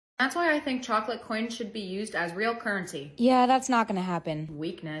That's why I think chocolate coins should be used as real currency. Yeah, that's not gonna happen.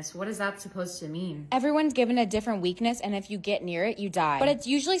 Weakness? What is that supposed to mean? Everyone's given a different weakness, and if you get near it, you die. But it's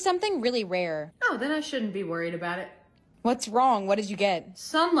usually something really rare. Oh, then I shouldn't be worried about it. What's wrong? What did you get?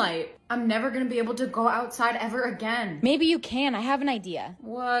 Sunlight. I'm never gonna be able to go outside ever again. Maybe you can. I have an idea.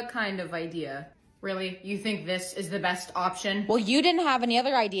 What kind of idea? Really? You think this is the best option? Well, you didn't have any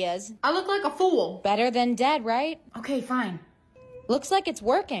other ideas. I look like a fool. Better than dead, right? Okay, fine. Looks like it's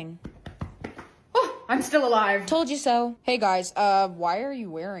working. Oh, I'm still alive. Told you so. Hey guys, why are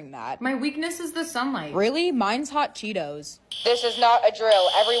you wearing that? My weakness is the sunlight. Really? Mine's hot Cheetos. This is not a drill.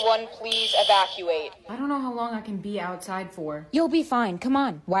 Everyone, please evacuate. I don't know how long I can be outside for. You'll be fine. Come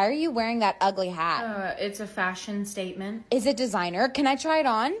on. Why are you wearing that ugly hat? It's a fashion statement. Is it designer? Can I try it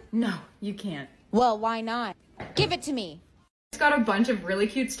on? No, you can't. Well, why not? Give it to me. It's got a bunch of really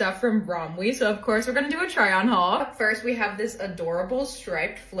cute stuff from Bromley, so of course we're gonna do a try-on haul. Up first, we have this adorable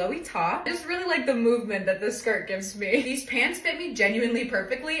striped flowy top. I just really like the movement that this skirt gives me. These pants fit me genuinely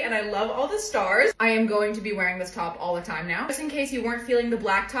perfectly, and I love all the stars. I am going to be wearing this top all the time now. Just in case you weren't feeling the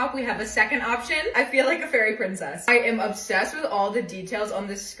black top, we have a second option. I feel like a fairy princess. I am obsessed with all the details on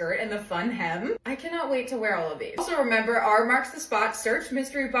this skirt and the fun hem. I cannot wait to wear all of these. Also remember, R marks the spot. Search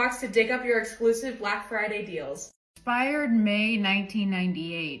mystery box to dig up your exclusive Black Friday deals. Expired May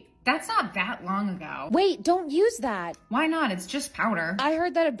 1998. That's not that long ago. Wait, don't use that. Why not? It's just powder. I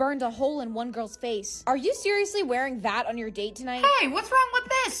heard that it burned a hole in one girl's face. Are you seriously wearing that on your date tonight? Hey, what's wrong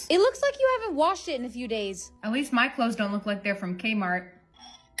with this? It looks like you haven't washed it in a few days. At least my clothes don't look like they're from Kmart.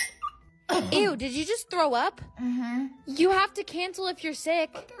 Ew, did you just throw up? Mm-hmm. You have to cancel if you're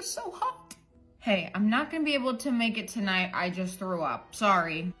sick. But they're so hot. Hey, I'm not gonna be able to make it tonight. I just threw up.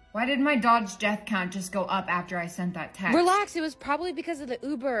 Sorry. Why did my Dodge death count just go up after I sent that text? Relax, it was probably because of the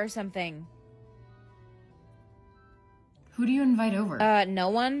Uber or something. Who do you invite over? No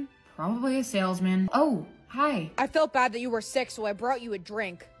one. Probably a salesman. Oh, hi. I felt bad that you were sick, so I brought you a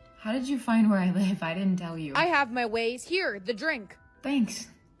drink. How did you find where I live? I didn't tell you. I have my ways. Here, the drink. Thanks.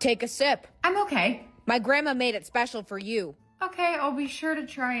 Take a sip. I'm okay. My grandma made it special for you. Okay, I'll be sure to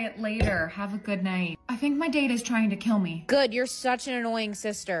try it later. Have a good night. I think my date is trying to kill me. Good, you're such an annoying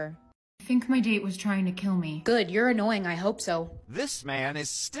sister. I think my date was trying to kill me. Good, you're annoying, I hope so. This man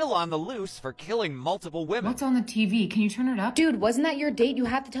is still on the loose for killing multiple women. What's on the TV? Can you turn it up? Dude, wasn't that your date? You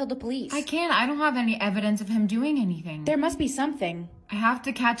have to tell the police. I can't. I don't have any evidence of him doing anything. There must be something. I have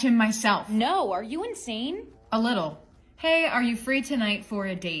to catch him myself. No, are you insane? A little. Hey, are you free tonight for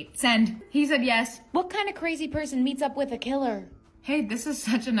a date? Send. He said yes. What kind of crazy person meets up with a killer? Hey, this is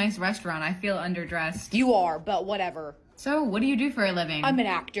such a nice restaurant. I feel underdressed. You are, but whatever. So, what do you do for a living? I'm an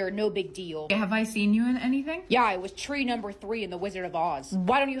actor, no big deal. Have I seen you in anything? Yeah, I was tree number 3 in The Wizard of Oz.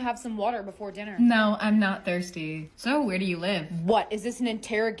 Why don't you have some water before dinner? No, I'm not thirsty. So, where do you live? What, is this an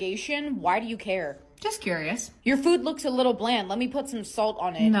interrogation? Why do you care? Just curious. Your food looks a little bland. Let me put some salt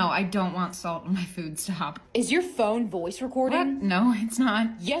on it. No, I don't want salt on my food. Stop. Is your phone voice recording? What? No, it's not.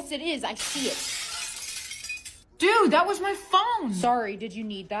 Yes, it is. I see it. Dude, that was my phone! Sorry, did you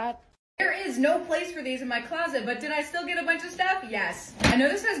need that? There is no place for these in my closet, but did I still get a bunch of stuff? Yes. I know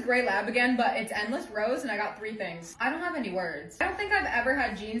this says gray lab again, but it's endless rows and I got 3 things. I don't have any words. I don't think I've ever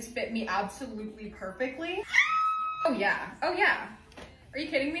had jeans fit me absolutely perfectly. Oh yeah, oh yeah. Are you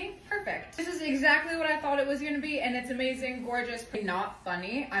kidding me? Perfect. This is exactly what I thought it was gonna be, and it's amazing, gorgeous, not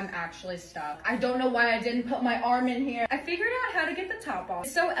funny. I'm actually stuck. I don't know why I didn't put my arm in here. I figured out how to get the top off.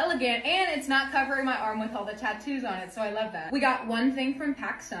 It's so elegant, and it's not covering my arm with all the tattoos on it, so I love that. We got one thing from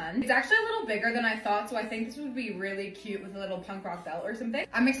PacSun. It's actually a little bigger than I thought, so I think this would be really cute with a little punk rock belt or something.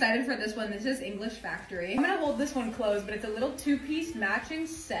 I'm excited for this one. This is English Factory. I'm gonna hold this one closed, but it's a little 2-piece matching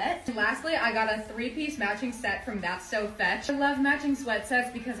set. And lastly, I got a 3-piece matching set from That's So Fetch. I love matching sweat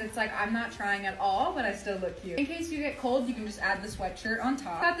sets because it's like I'm not trying at all, but I still look cute. In case you get cold, you can just add the sweatshirt on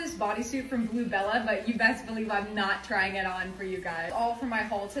top. I got this bodysuit from Blue Bella, but you best believe I'm not trying it on for you guys. All for my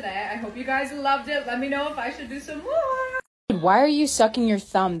haul today. I hope you guys loved it. Let me know if I should do some more. Why are you sucking your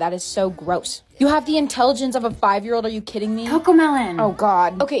thumb? That is so gross. You have the intelligence of a 5-year-old. Are you kidding me? Cocomelon. Oh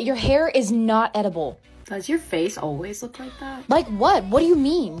God. Okay, your hair is not edible. Does your face always look like that? Like what? What do you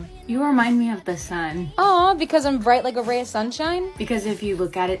mean? You remind me of the sun. Aw, because I'm bright like a ray of sunshine? Because if you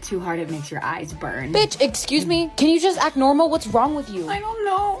look at it too hard, it makes your eyes burn. Bitch, excuse me? Can you just act normal? What's wrong with you? I don't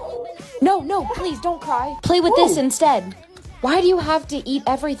know. No, please don't cry. Play with this instead. Why do you have to eat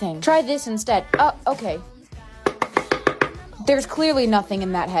everything? Try this instead. Okay. There's clearly nothing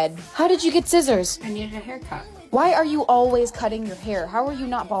in that head. How did you get scissors? I needed a haircut. Why are you always cutting your hair? How are you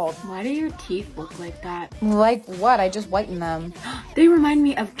not bald? Why do your teeth look like that? Like what? I just whitened them. They remind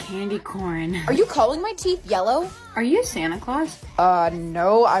me of candy corn. Are you calling my teeth yellow? Are you Santa Claus?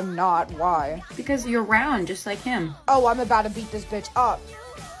 No, I'm not. Why? Because you're round, just like him. Oh, I'm about to beat this bitch up.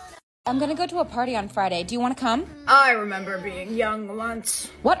 I'm gonna go to a party on Friday. Do you want to come? I remember being young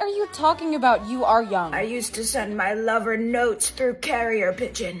once. What are you talking about? You are young. I used to send my lover notes through carrier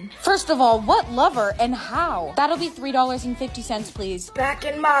pigeon. First of all, what lover and how? That'll be $3.50, please. Back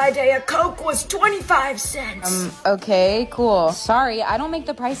in my day, a Coke was 25 cents. Okay, cool. Sorry, I don't make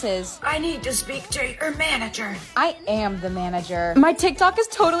the prices. I need to speak to your manager. I am the manager. My TikTok is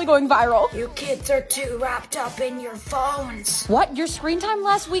totally going viral. You kids are too wrapped up in your phones. What? Your screen time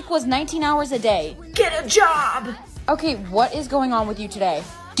last week was 19 hours a day. Get a job. Okay, what is going on with you today?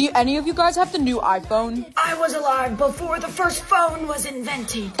 Do any of you guys have the new iPhone? I was alive before the first phone was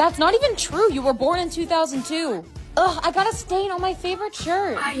invented. That's not even true. You were born in 2002. Ugh, I got a stain on my favorite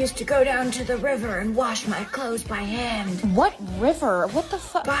shirt. I used to go down to the river and wash my clothes by hand. What river? What the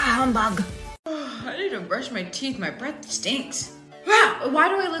fuck? Bah humbug. I need to brush my teeth. My breath stinks. Wow, why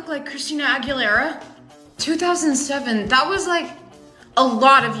do I look like Christina Aguilera? 2007, that was like a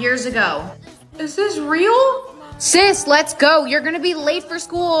lot of years ago. Is this real? Sis, let's go. You're gonna be late for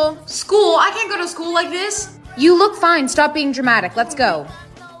school. School? I can't go to school like this. You look fine. Stop being dramatic. Let's go.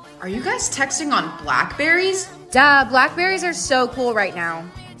 Are you guys texting on Blackberries? Duh, Blackberries are so cool right now.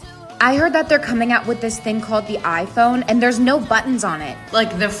 I heard that they're coming out with this thing called the iPhone, and there's no buttons on it.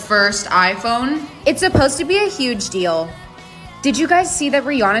 Like the first iPhone? It's supposed to be a huge deal. Did you guys see that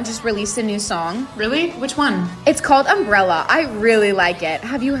Rihanna just released a new song? Really? Which one? It's called Umbrella. I really like it.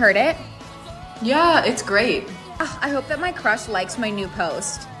 Have you heard it? Yeah, it's great. I hope that my crush likes my new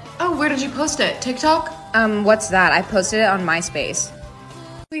post. Oh, where did you post it? TikTok? What's that? I posted it on MySpace.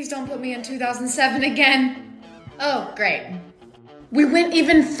 Please don't put me in 2007 again. Oh, great. We went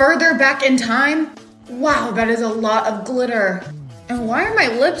even further back in time? Wow, that is a lot of glitter. And why are my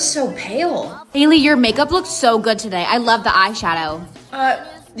lips so pale? Haley, your makeup looks so good today. I love the eyeshadow.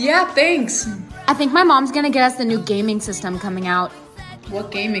 Yeah, thanks. I think my mom's gonna get us the new gaming system coming out. What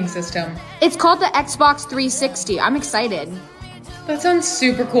gaming system? It's called the Xbox 360. I'm excited. That sounds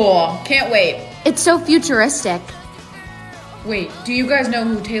super cool. Can't wait. It's so futuristic. Wait, do you guys know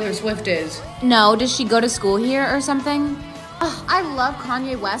who Taylor Swift is? No, does she go to school here or something? Oh, I love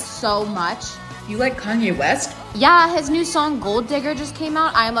Kanye West so much. You like Kanye West? Yeah, his new song Gold Digger just came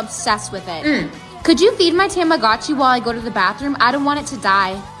out. I am obsessed with it. Could you feed my Tamagotchi while I go to the bathroom? I don't want it to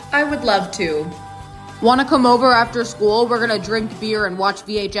die. I would love to. Wanna come over after school? We're gonna drink beer and watch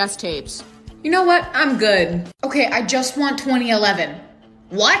VHS tapes. You know what? I'm good. Okay, I just want 2011.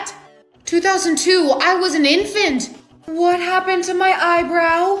 What? 2002, I was an infant. What happened to my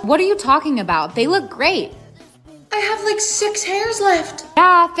eyebrow? What are you talking about? They look great. I have like 6 hairs left.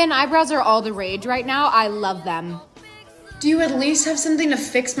 Yeah, thin eyebrows are all the rage right now. I love them. Do you at least have something to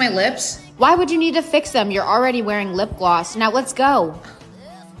fix my lips? Why would you need to fix them? You're already wearing lip gloss. Now let's go.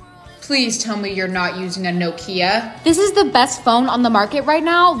 Please tell me you're not using a Nokia. This is the best phone on the market right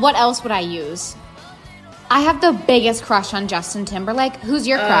now. What else would I use? I have the biggest crush on Justin Timberlake. Who's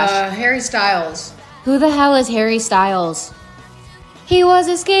your crush? Harry Styles. Who the hell is Harry Styles? He was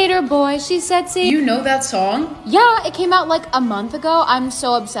a skater boy, she said, see. You know that song? Yeah, it came out like a month ago. I'm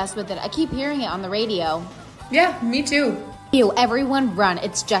so obsessed with it. I keep hearing it on the radio. Yeah, me too. Ew, everyone run.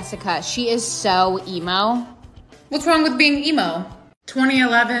 It's Jessica. She is so emo. What's wrong with being emo?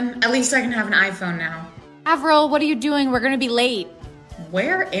 2011, at least I can have an iPhone now. Avril, what are you doing? We're gonna be late.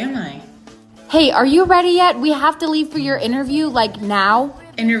 Where am I? Hey, are you ready yet? We have to leave for your interview, like now.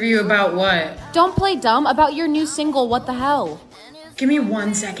 Interview about what? Don't play dumb about your new single, What the Hell. Give me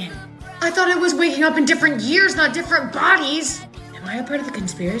 1 second. I thought I was waking up in different years, not different bodies. Am I a part of the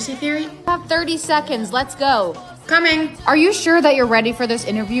conspiracy theory? You have 30 seconds, let's go. Coming. Are you sure that you're ready for this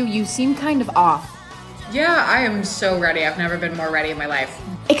interview? You seem kind of off. Yeah, I am so ready. I've never been more ready in my life.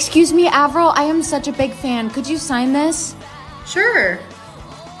 Excuse me, Avril, I am such a big fan. Could you sign this? Sure.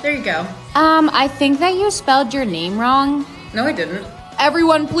 There you go. I think that you spelled your name wrong. No, I didn't.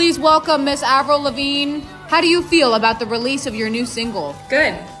 Everyone, please welcome Miss Avril Lavigne. How do you feel about the release of your new single?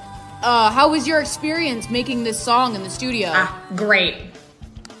 Good. How was your experience making this song in the studio? Great.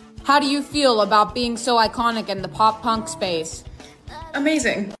 How do you feel about being so iconic in the pop punk space?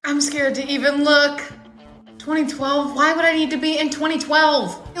 Amazing. I'm scared to even look. 2012? Why would I need to be in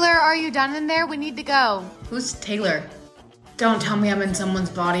 2012? Taylor, are you done in there? We need to go. Who's Taylor? Don't tell me I'm in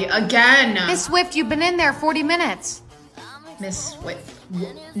someone's body again. Miss Swift, you've been in there 40 minutes. Miss Swift.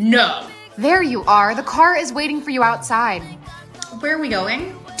 No. There you are. The car is waiting for you outside. Where are we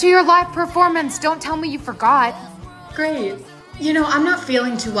going? To your live performance. Don't tell me you forgot. Great. You know, I'm not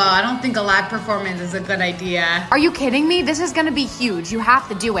feeling too well. I don't think a live performance is a good idea. Are you kidding me? This is gonna be huge. You have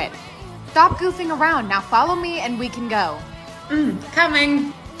to do it. Stop goofing around. Now follow me and we can go.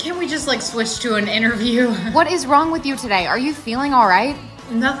 Coming. Can't we just like switch to an interview? What is wrong with you today? Are you feeling all right?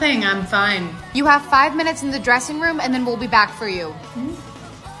 Nothing, I'm fine. You have 5 minutes in the dressing room and then we'll be back for you.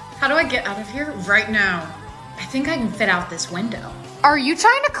 How do I get out of here? Right now. I think I can fit out this window. Are you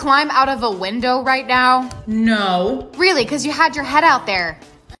trying to climb out of a window right now? No. Really, because you had your head out there.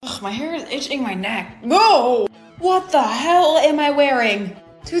 Ugh, my hair is itching my neck. Whoa! What the hell am I wearing?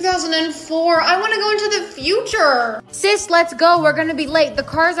 2004, I want to go into the future. Sis, let's go. We're gonna be late. The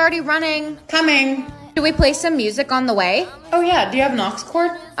car's already running. Coming. Should we play some music on the way? Oh yeah, do you have an aux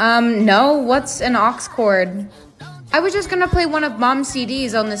cord? No. What's an aux cord? I was just gonna play one of Mom's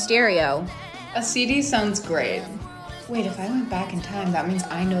CDs on the stereo. A CD sounds great. Wait, if I went back in time, that means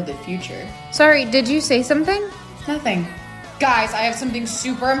I know the future. Sorry, did you say something? Nothing. Guys, I have something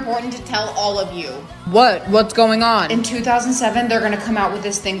super important to tell all of you. What? What's going on? In 2007, they're gonna come out with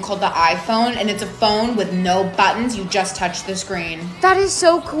this thing called the iPhone, and it's a phone with no buttons, you just touch the screen. That is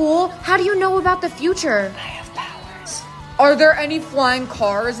so cool. How do you know about the future? I have powers. Are there any flying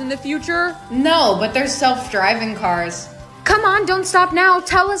cars in the future? No, but there's self-driving cars. Come on, don't stop now.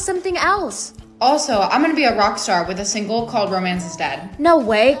 Tell us something else. Also, I'm gonna be a rock star with a single called Romance is Dead. No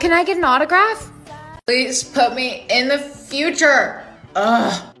way. Can I get an autograph? Please put me in the future.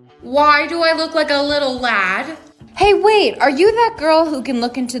 Ugh. Why do I look like a little lad? Hey, wait. Are you that girl who can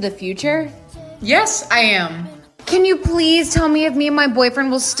look into the future? Yes, I am. Can you please tell me if me and my boyfriend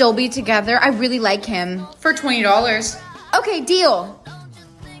will still be together? I really like him. For $20. Okay, deal.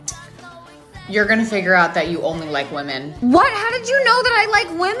 You're gonna figure out that you only like women. What? How did you know that I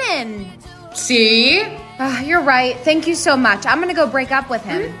like women? See? You're right. Thank you so much. I'm gonna go break up with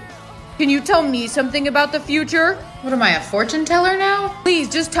him. Can you tell me something about the future? What am I, a fortune teller now? Please,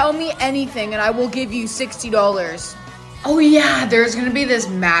 just tell me anything and I will give you $60. Oh yeah, there's gonna be this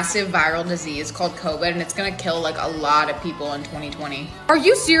massive viral disease called COVID, and it's gonna kill like a lot of people in 2020. Are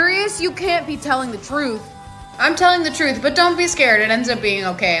you serious? You can't be telling the truth. I'm telling the truth, but don't be scared. It ends up being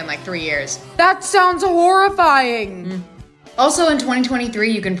okay in like 3 years. That sounds horrifying. Also in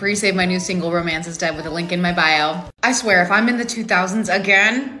 2023, you can pre-save my new single Romance is Dead with a link in my bio. I swear, if I'm in the 2000s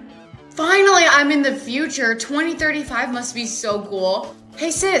again, finally I'm in the future. 2035 must be so cool.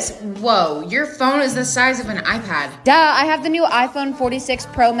 Hey sis, whoa, your phone is the size of an iPad. Duh, I have the new iPhone 46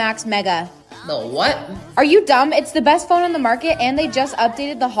 Pro Max Mega. The what? Are you dumb? It's the best phone on the market and they just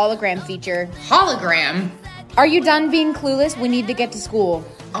updated the hologram feature. Hologram? Are you done being clueless? We need to get to school.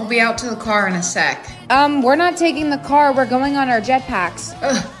 I'll be out to the car in a sec. We're not taking the car. We're going on our jetpacks.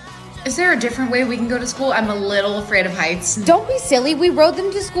 Ugh. Is there a different way we can go to school? I'm a little afraid of heights. Don't be silly. We rode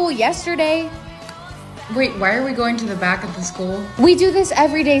them to school yesterday. Wait, why are we going to the back of the school? We do this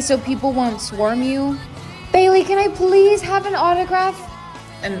every day so people won't swarm you. Bailey, can I please have an autograph?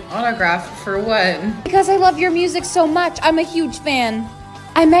 An autograph for what? Because I love your music so much. I'm a huge fan.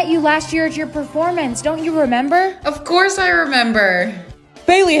 I met you last year at your performance. Don't you remember? Of course I remember.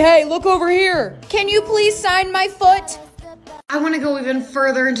 Bailey, hey, look over here. Can you please sign my foot? I want to go even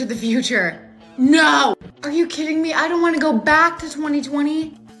further into the future. No! Are you kidding me? I don't want to go back to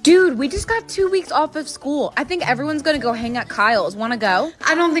 2020. Dude, we just got 2 weeks off of school. I think everyone's gonna go hang at Kyle's. Wanna go?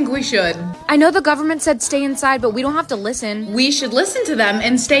 I don't think we should. I know the government said stay inside, but we don't have to listen. We should listen to them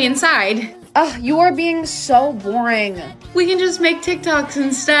and stay inside. Ugh, you are being so boring. We can just make TikToks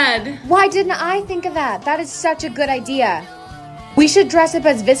instead. Why didn't I think of that? That is such a good idea. We should dress up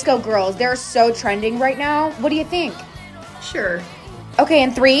as Visco girls. They're so trending right now. What do you think? Sure. Okay,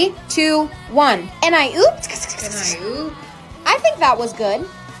 in 3, 2, 1. And I oops. Can I oop? I think that was good.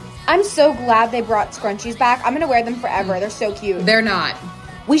 I'm so glad they brought scrunchies back. I'm gonna wear them forever. They're so cute. They're not.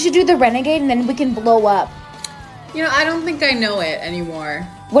 We should do the Renegade and then we can blow up. You know, I don't think I know it anymore.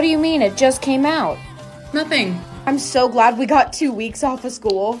 What do you mean? It just came out. Nothing. I'm so glad we got 2 weeks off of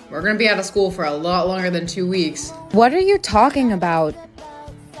school. We're gonna be out of school for a lot longer than 2 weeks. What are you talking about?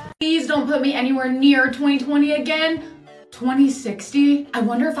 Please don't put me anywhere near 2020 again. 2060? I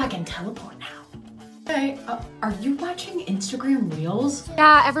wonder if I can teleport now. Hey, are you watching Instagram Reels?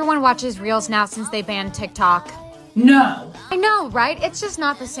 Yeah, everyone watches Reels now since they banned TikTok. No. I know, right? It's just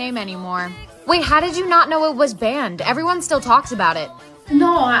not the same anymore. Wait, how did you not know it was banned? Everyone still talks about it.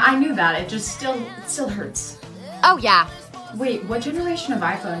 No, I knew that. It still hurts. Oh, yeah. Wait, what generation of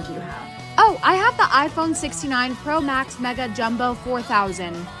iPhone do you have? Oh, I have the iPhone 69 Pro Max Mega Jumbo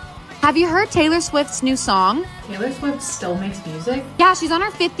 4000. Have you heard Taylor Swift's new song? Taylor Swift still makes music? Yeah, she's on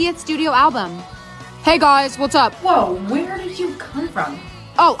her 50th studio album. Hey guys, what's up? Whoa, where did you come from?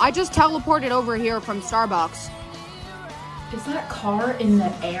 Oh, I just teleported over here from Starbucks. Is that car in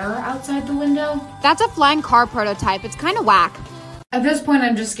the air outside the window? That's a flying car prototype. It's kind of whack. At this point,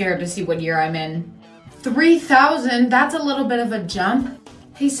 I'm just scared to see what year I'm in. 3,000? That's a little bit of a jump.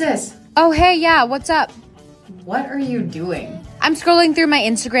 Hey sis. Oh, hey, yeah, what's up? What are you doing? I'm scrolling through my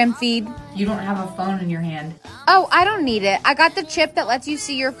Instagram feed. You don't have a phone in your hand. Oh, I don't need it. I got the chip that lets you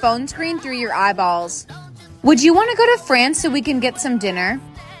see your phone screen through your eyeballs. Would you want to go to France so we can get some dinner?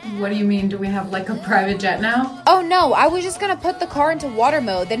 What do you mean? Do we have like a private jet now? Oh no, I was just gonna put the car into water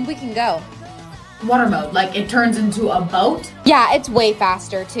mode, then we can go. Water mode, like it turns into a boat? Yeah, it's way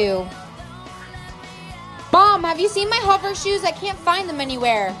faster too. Mom, have you seen my hover shoes? I can't find them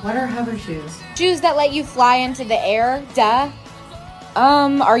anywhere. What are hover shoes? Shoes that let you fly into the air, duh.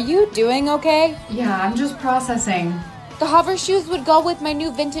 Are you doing okay? Yeah, I'm just processing. The hover shoes would go with my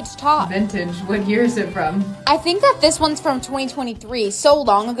new vintage top. Vintage? What year is it from? I think that this one's from 2023, so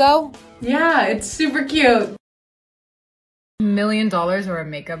long ago. Yeah, it's super cute. $1 million or a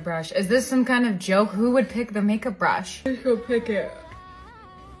makeup brush? Is this some kind of joke? Who would pick the makeup brush? Who pick it?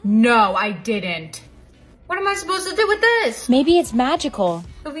 No, I didn't. What am I supposed to do with this? Maybe it's magical.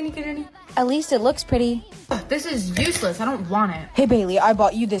 Hey At least it looks pretty. this is useless. I don't want it. Hey Bailey, I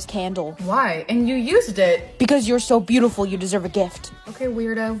bought you this candle. Why? And you used it. Because you're so beautiful, you deserve a gift. Okay,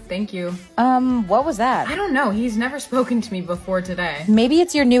 weirdo. Thank you. What was I that? don't know. He's never spoken to me before today. Maybe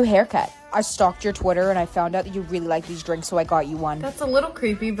it's your new haircut. I stalked your Twitter and I found out that you really like these drinks, so I got you one. That's a little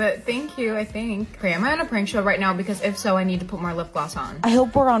creepy, but thank you, I think. Okay, am I on a prank show right now? Because if so, I need to put more lip gloss on. I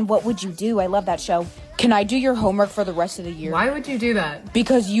hope we're on What Would You Do? I love that show. Can I do your homework for the rest of the year? Why would you do that?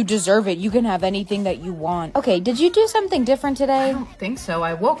 Because you deserve it. You can have anything that you want. Okay, did you do something different today? I don't think so.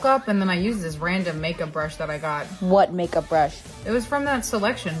 I woke up and then I used this random makeup brush that I got. What makeup brush? It was from that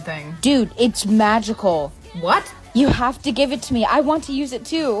selection thing. Dude, it's magical. What? You have to give it to me. I want to use it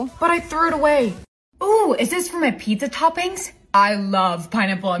too. But I threw it away. Ooh, is this for my pizza toppings? I love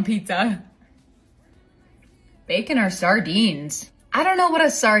pineapple on pizza. Bacon or sardines? I don't know what a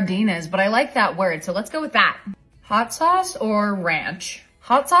sardine is, but I like that word, so let's go with that. Hot sauce or ranch?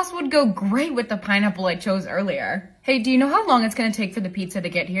 Hot sauce would go great with the pineapple I chose earlier. Hey, do you know how long it's gonna take for the pizza to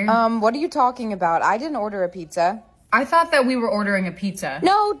get here? What are you talking about? I didn't order a pizza. I thought that we were ordering a pizza.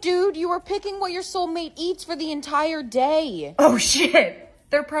 No, dude, you were picking what your soulmate eats for the entire day. Oh shit!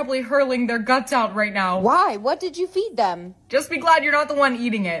 They're probably hurling their guts out right now. Why? What did you feed them? Just be glad you're not the one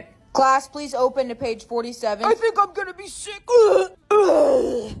eating it. Class, please open to page 47. I think I'm gonna be sick.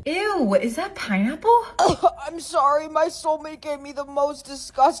 Ew, is that pineapple? I'm sorry, my soulmate gave me the most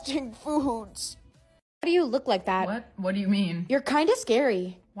disgusting foods. Why do you look like that? What? What do you mean? You're kind of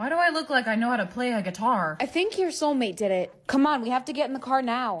scary. Why do I look like I know how to play a guitar? I think your soulmate did it. Come on, we have to get in the car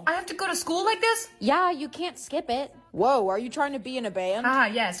now. I have to go to school like this? Yeah, you can't skip it. Whoa, are you trying to be in a band? Ah,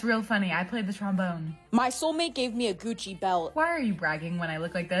 yes, real funny. I played the trombone. My soulmate gave me a Gucci belt. Why are you bragging when I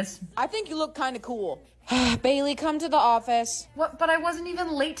look like this? I think you look kind of cool. Bailey, come to the office. What? But I wasn't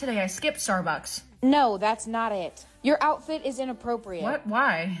even late today. I skipped Starbucks. No, that's not it. Your outfit is inappropriate. What?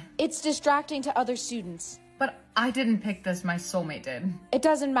 Why? It's distracting to other students. But I didn't pick this. My soulmate did. It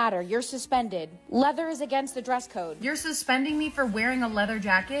doesn't matter. You're suspended. Leather is against the dress code. You're suspending me for wearing a leather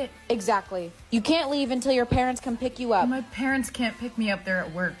jacket? Exactly. You can't leave until your parents come pick you up. My parents can't pick me up there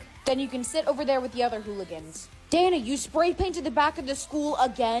at work. Then you can sit over there with the other hooligans. Dana, you spray painted the back of the school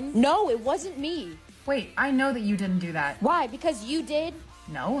again? No, it wasn't me. Wait, I know that you didn't do that. Why? Because you did?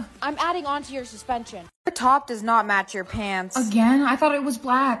 No. I'm adding on to your suspension. Your top does not match your pants. Again? I thought it was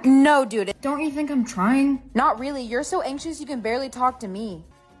black. No, dude. Don't you think I'm trying? Not really. You're so anxious you can barely talk to me.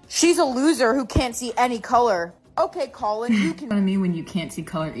 She's a loser who can't see any color. Okay, Colin, you can... What do you mean when you can't see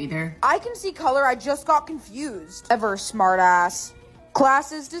color either? I can see color. I just got confused. Ever smartass.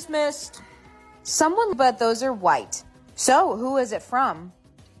 Class is dismissed. Someone, but those are white. So, who is it from?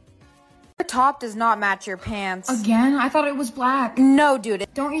 Your top does not match your pants. Again? I thought it was black. No, dude.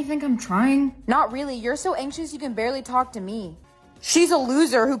 Don't you think I'm trying? Not really. You're so anxious you can barely talk to me. She's a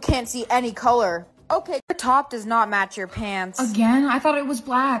loser who can't see any color. Okay, your top does not match your pants. Again? I thought it was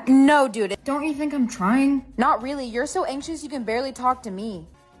black. No, dude. Don't you think I'm trying? Not really. You're so anxious you can barely talk to me.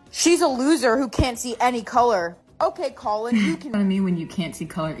 She's a loser who can't see any color. Okay, Colin, you can... What do you mean when you can't see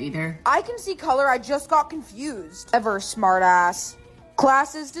color either? I can see color. I just got confused. Ever smartass.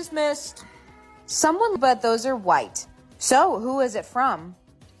 Class is dismissed. Someone, but those are white. So, who is it from?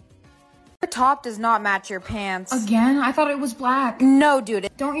 Your top does not match your pants. Again? I thought it was black. No, dude.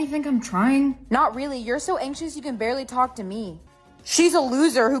 Don't you think I'm trying? Not really. You're so anxious you can barely talk to me. She's a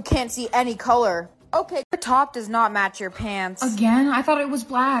loser who can't see any color. Okay, the top does not match your pants. Again? I thought it was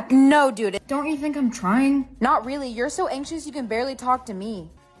black. No, dude. Don't you think I'm trying? Not really. You're so anxious you can barely talk to me.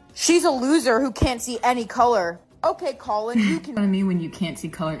 She's a loser who can't see any color. Okay, Colin, you can On me when you can't see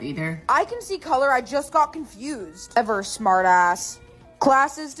color either. I can see color, I just got confused. Ever smartass.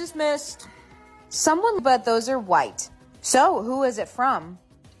 Class is dismissed. Someone, but those are white. So, who is it from?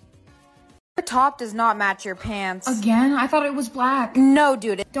 The top does not match your pants. Again? I thought it was black. No,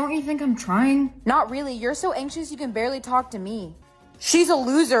 dude. Don't you think I'm trying? Not really. You're so anxious you can barely talk to me. She's a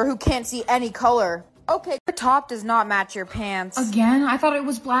loser who can't see any color. Okay, the top does not match your pants. Again? I thought it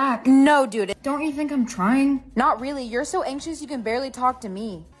was black. No, dude. Don't you think I'm trying? Not really. You're so anxious you can barely talk to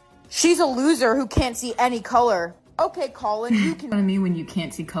me. She's a loser who can't see any color. Okay, Colin, you can On me when you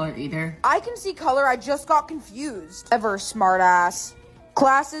can't see color either. I can see color, I just got confused. Ever smartass.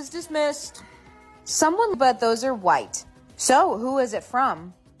 Class is dismissed. Someone, but those are white. So, who is it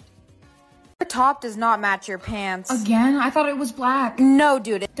from? The top does not match your pants. Again? I thought it was black. No,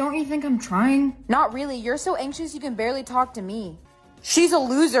 dude. Don't you think I'm trying? Not really. You're so anxious you can barely talk to me. She's a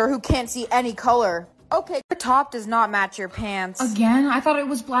loser who can't see any color. Okay, the top does not match your pants. Again? I thought it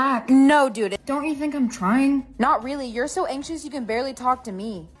was black. No, dude. Don't you think I'm trying? Not really. You're so anxious you can barely talk to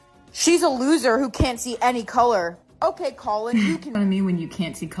me. She's a loser who can't see any color. Okay, Colin, you can On me when you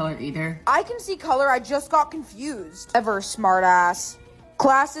can't see color either. I can see color, I just got confused. Ever smartass.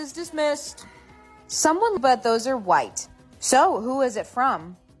 Class is dismissed. Someone, but those are white. So, who is it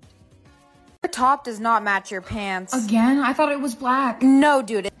from? The top does not match your pants. Again? I thought it was black. No,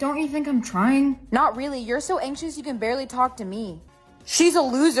 dude. Don't you think I'm trying? Not really. You're so anxious you can barely talk to me. She's a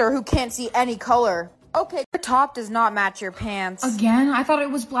loser who can't see any color. Okay, the top does not match your pants. Again? I thought it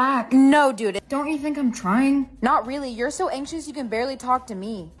was black. No, dude. Don't you think I'm trying? Not really. You're so anxious you can barely talk to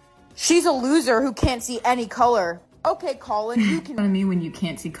me. She's a loser who can't see any color. Okay, Colin, you can On me when you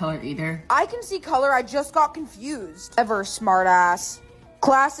can't see color either. I can see color, I just got confused. Ever smartass.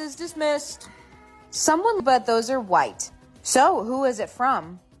 Class is dismissed. Someone, but those are white. So, who is it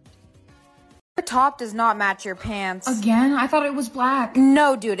from? The top does not match your pants. Again? I thought it was black.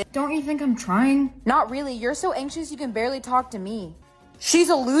 No, dude. Don't you think I'm trying? Not really. You're so anxious you can barely talk to me. She's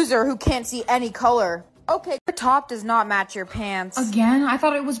a loser who can't see any color. Okay, the top does not match your pants. Again? I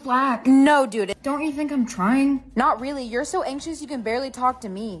thought it was black. No, dude. Don't you think I'm trying? Not really. You're so anxious you can barely talk to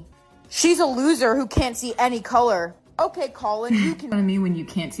me. She's a loser who can't see any color. Okay, Colin, you can On me when you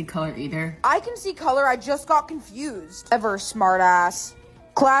can't see color either. I can see color, I just got confused. Ever smartass.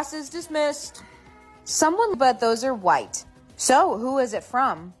 Class is dismissed. Someone, but those are white. So, who is it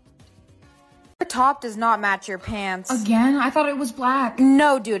from? The top does not match your pants. Again? I thought it was black.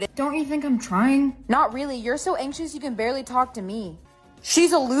 No, dude. Don't you think I'm trying? Not really. You're so anxious you can barely talk to me.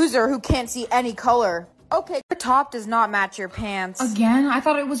 She's a loser who can't see any color. Okay, the top does not match your pants. Again? I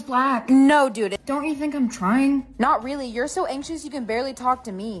thought it was black. No, dude. Don't you think I'm trying? Not really. You're so anxious you can barely talk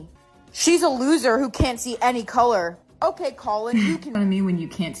to me. She's a loser who can't see any color. Okay, Colin, you can On me when you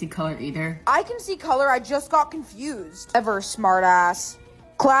can't see color either. I can see color, I just got confused. Ever smartass.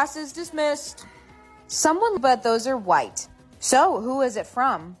 Class is dismissed. Someone, but those are white. So, who is it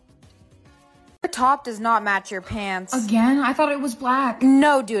from? The top does not match your pants. Again? I thought it was black.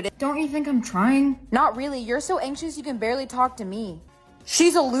 No, dude. Don't you think I'm trying? Not really. You're so anxious you can barely talk to me.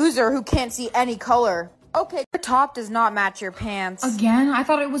 She's a loser who can't see any color. Okay, the top does not match your pants. Again? I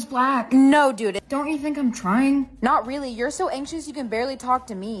thought it was black. No, dude. Don't you think I'm trying? Not really. You're so anxious you can barely talk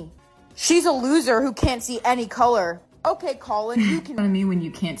to me. She's a loser who can't see any color. Okay, Colin, you can On me when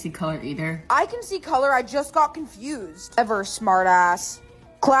you can't see color either. I can see color, I just got confused. Ever smartass.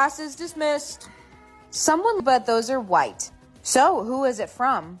 Class is dismissed. Someone, but those are white. So, who is it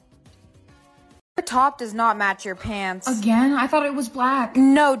from? The top does not match your pants. Again? I thought it was black.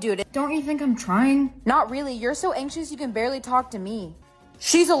 No, dude. Don't you think I'm trying? Not really. You're so anxious you can barely talk to me.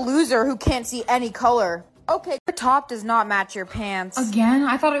 She's a loser who can't see any color. Okay, the top does not match your pants. Again?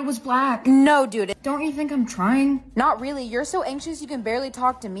 I thought it was black. No, dude. Don't you think I'm trying? Not really. You're so anxious you can barely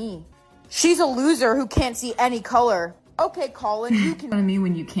talk to me. She's a loser who can't see any color. Okay, Colin, you can On me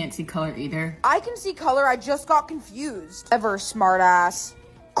when you can't see color either. I can see color, I just got confused. Ever smartass.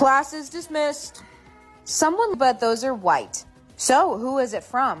 Class is dismissed. Someone, but those are white. So, who is it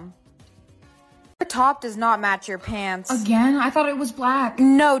from? The top does not match your pants. Again? I thought it was black.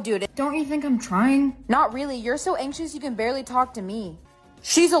 No, dude. Don't you think I'm trying? Not really. You're so anxious you can barely talk to me.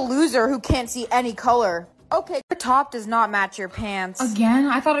 She's a loser who can't see any color. Okay, the top does not match your pants. Again?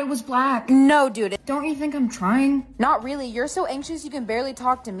 I thought it was black. No, dude. Don't you think I'm trying? Not really. You're so anxious you can barely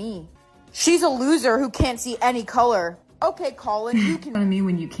talk to me. She's a loser who can't see any color. Okay, Colin, you can On me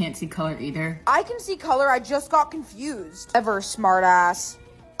when you can't see color either. I can see color, I just got confused. Ever smartass.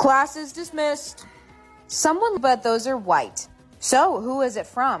 Class is dismissed. Someone, but those are white. So, who is it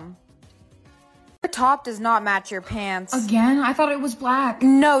from? Your top does not match your pants. Again? I thought it was black.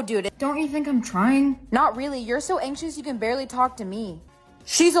 No, dude. Don't you think I'm trying? Not really. You're so anxious you can barely talk to me.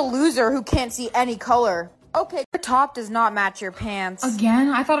 She's a loser who can't see any color. Okay, your top does not match your pants. Again?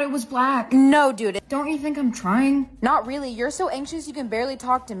 I thought it was black. No, dude. Don't you think I'm trying? Not really. You're so anxious you can barely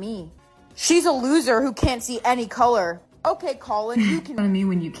talk to me. She's a loser who can't see any color. Okay, Colin, you can... What do you mean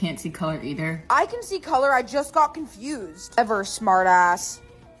when you can't see color either? I can see color. I just got confused. Ever, smartass.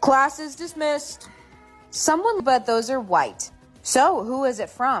 Class is dismissed. Someone, but those are white. So, who is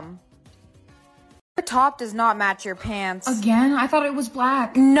it from? Your top does not match your pants. Again? I thought it was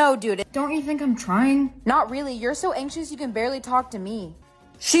black. No, dude. Don't you think I'm trying? Not really. You're so anxious you can barely talk to me.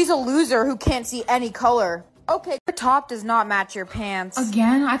 She's a loser who can't see any color. Okay, your top does not match your pants.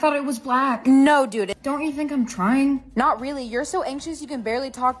 Again? I thought it was black. No, dude. Don't you think I'm trying? Not really. You're so anxious you can barely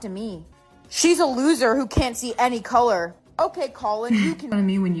talk to me. She's a loser who can't see any color. Okay, Colin, you can... What do you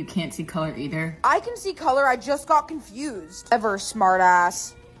mean when you can't see color either? I can see color. I just got confused. Ever,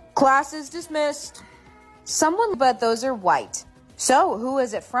 smartass. Class is dismissed. Someone, but those are white. So, who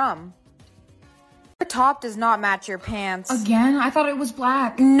is it from? Your top does not match your pants. Again? I thought it was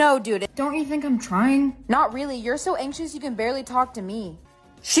black. No, dude. Don't you think I'm trying? Not really. You're so anxious you can barely talk to me.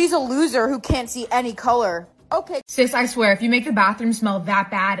 She's a loser who can't see any color. Okay. Sis, I swear, if you make the bathroom smell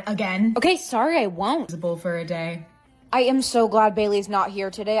that bad again... Okay, sorry, I won't. ...visible for a day. I am so glad Bailey's not here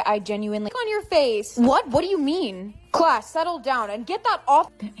today. I genuinely... On your face. What? What do you mean? Class, settle down and get that off...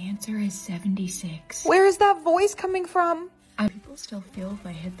 The answer is 76. Where is that voice coming from? People still feel if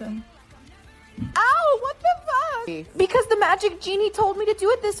I hit them? Ow, what the fuck? Because the magic genie told me to do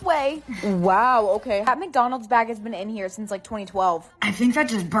it this way. Wow, okay. That McDonald's bag has been in here since like 2012. I think that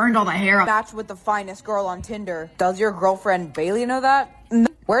just burned all the hair off. Matched with the finest girl on Tinder. Does your girlfriend Bailey know that?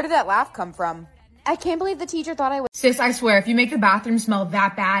 Where did that laugh come from? I can't believe the teacher thought I was... Sis, I swear, if you make the bathroom smell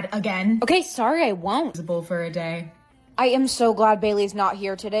that bad again... Okay, sorry, I won't. ...visible for a day. I am so glad Bailey's not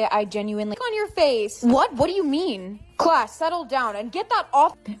here today. I genuinely... On your face. What? What do you mean? Class, settle down and get that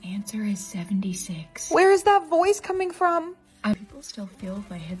off... The answer is 76. Where is that voice coming from? People still feel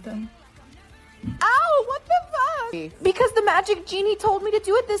if I hit them? Ow, what the fuck? Because the magic genie told me to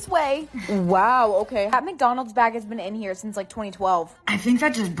do it this way. Wow, okay. That McDonald's bag has been in here since like 2012. I think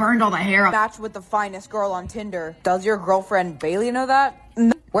that just burned all the hair off. Matched with the finest girl on Tinder. Does your girlfriend Bailey know that?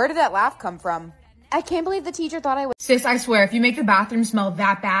 Where did that laugh come from? I can't believe the teacher thought I was... Sis, I swear, if you make the bathroom smell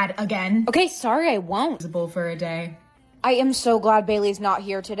that bad again... Okay, sorry, I won't. ...visible for a day. I am so glad Bailey's not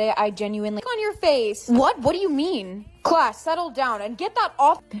here today. I genuinely... On your face. What? What do you mean? Class, settle down and get that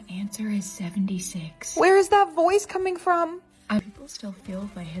off... The answer is 76. Where is that voice coming from? People still feel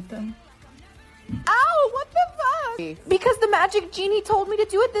if I hit them? Ow, what the fuck? Because the magic genie told me to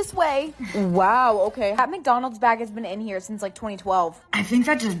do it this way. Wow, okay. That McDonald's bag has been in here since like 2012. I think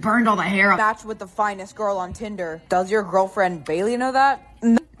that just burned all the hair off. Matched with the finest girl on Tinder. Does your girlfriend Bailey know that?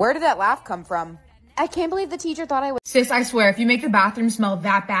 Where did that laugh come from? I can't believe the teacher thought I was... Sis, I swear, if you make the bathroom smell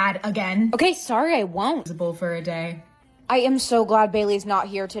that bad again... Okay, sorry, I won't. ...visible for a day. I am so glad Bailey's not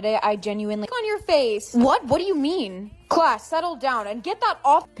here today. I genuinely... On your face. What? What do you mean? Class, settle down and get that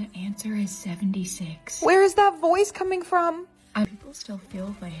off... The answer is 76. Where is that voice coming from? People still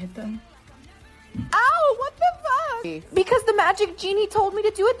feel if I hit them? Ow, what the fuck? Because the magic genie told me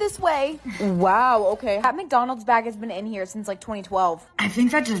to do it this way. Wow, okay. That McDonald's bag has been in here since like 2012. I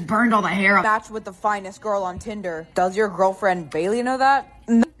think that just burned all the hair off. Matched with the finest girl on Tinder. Does your girlfriend Bailey know that?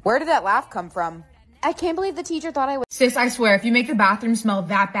 Where did that laugh come from? I can't believe the teacher thought I was... Sis, I swear, if you make the bathroom smell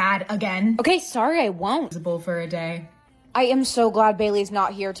that bad again... Okay, sorry, I won't. ...visible for a day. I am so glad Bailey's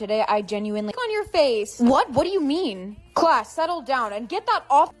not here today. I genuinely... On your face. What? What do you mean? Class, settle down and get that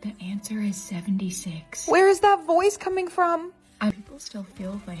off... The answer is 76. Where is that voice coming from? People still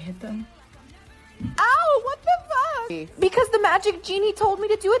feel if I hit them? Ow, what the fuck? Because the magic genie told me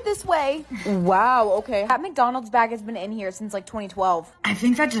to do it this way. Wow, okay. That McDonald's bag has been in here since like 2012. I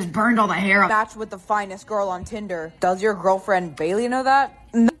think that just burned all the hair off. Matched with the finest girl on Tinder. Does your girlfriend Bailey know that?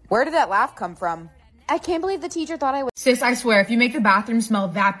 Where did that laugh come from? I can't believe the teacher thought I was... Sis, I swear, if you make the bathroom smell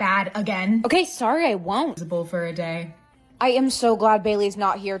that bad again... Okay, sorry, I won't. ...visible for a day. I am so glad Bailey's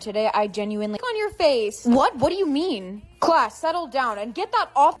not here today. I genuinely... On your face. What? What do you mean? Class, settle down and get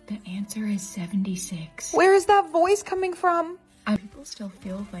that off... The answer is 76. Where is that voice coming from? People still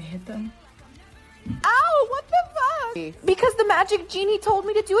feel if I hit them? Ow, what the fuck? Because the magic genie told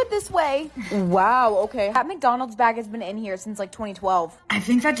me to do it this way. Wow, okay. That McDonald's bag has been in here since like 2012. I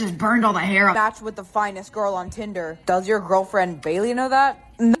think that just burned all the hair off. Matched with the finest girl on Tinder. Does your girlfriend Bailey know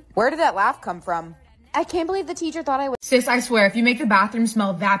that? Where did that laugh come from? I can't believe the teacher thought I was. Sis, I swear, if you make the bathroom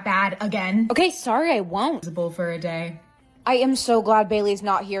smell that bad again. Okay, sorry, I won't. For a day. I am so glad Bailey's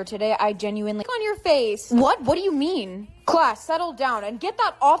not here today. I genuinely on your face. What? What do you mean? Class, settle down and get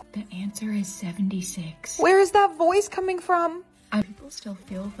that off. The answer is 76. Where is that voice coming from? People still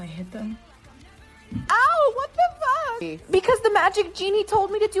feel if I hit them. Ow, what the fuck? Because the magic genie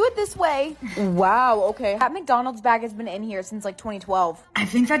told me to do it this way. Wow, okay. That McDonald's bag has been in here since like 2012. I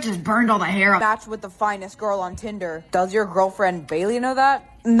think that just burned all the hair off. Matched with the finest girl on Tinder. Does your girlfriend Bailey know that?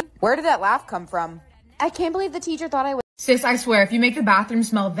 No. Where did that laugh come from? I can't believe the teacher thought I was. Sis, I swear, if you make the bathroom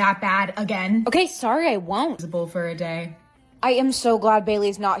smell that bad again. Okay, sorry, I won't. For a day. I am so glad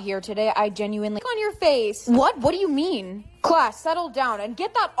Bailey's not here today. I genuinely on your face. What? What do you mean? Class, settle down and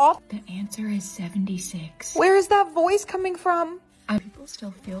get that off. The answer is 76. Where is that voice coming from? People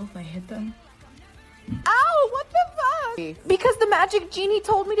still feel if I hit them. Ow, what the fuck? Because the magic genie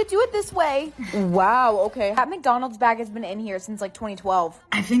told me to do it this way. Wow, okay. That McDonald's bag has been in here since like 2012.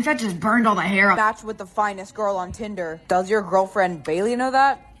 I think that just burned all the hair off. Matched with the finest girl on Tinder. Does your girlfriend Bailey know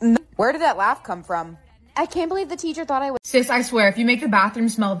that? No. Where did that laugh come from? I can't believe the teacher thought I was. Sis, I swear, if you make the bathroom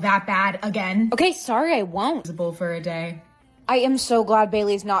smell that bad again. Okay, sorry, I won't. For a day. I am so glad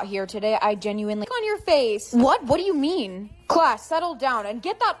Bailey's not here today. I genuinely on your face. What? What do you mean? Class, settle down and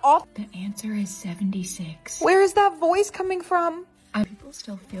get that off. The answer is 76. Where is that voice coming from? People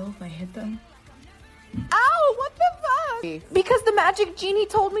still feel if I hit them. Ow, what the fuck? Because the magic genie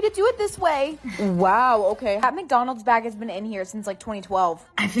told me to do it this way. Wow, okay. That McDonald's bag has been in here since like 2012.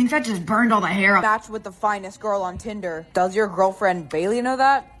 I think that just burned all the hair off. Matched with the finest girl on Tinder. Does your girlfriend Bailey know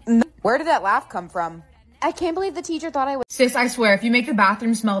that? No. Where did that laugh come from? I can't believe the teacher thought I was. Sis, I swear, if you make the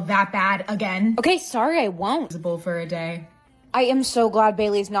bathroom smell that bad again. Okay, sorry, I won't. For a day. I am so glad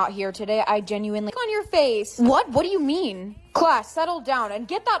Bailey's not here today. I genuinely on your face. What? What do you mean? Class, settle down and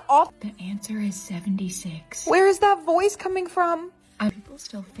get that off. The answer is 76. Where is that voice coming from? People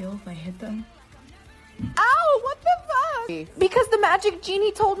still feel if I hit them. Ow, what the fuck? Because the magic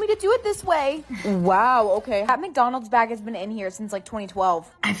genie told me to do it this way. Wow, okay. That McDonald's bag has been in here since like 2012.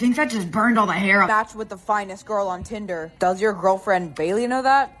 I think that just burned all the hair off. Matched with the finest girl on Tinder. Does your girlfriend Bailey know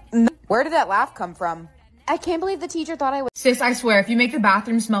that? No. Where did that laugh come from? I can't believe the teacher thought I was. Sis, I swear, if you make the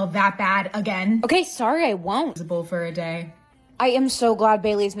bathroom smell that bad again. Okay, sorry, I won't. For a day. I am so glad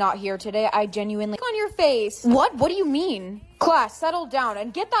Bailey's not here today. I genuinely on your face. What? What do you mean? Class, settle down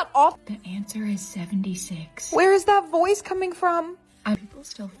and get that off. The answer is 76. Where is that voice coming from? People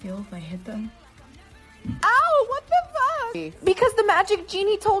still feel if I hit them. Ow, what the fuck? Because the magic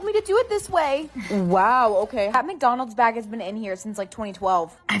genie told me to do it this way. Wow, okay. That McDonald's bag has been in here since like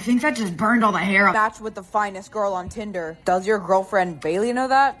 2012. I think that just burned all the hair off. Matched with the finest girl on Tinder. Does your girlfriend Bailey know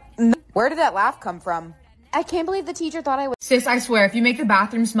that? No. Where did that laugh come from? I can't believe the teacher thought I was. Sis, I swear, if you make the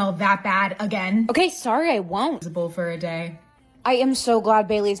bathroom smell that bad again. Okay, sorry, I won't. For a day. I am so glad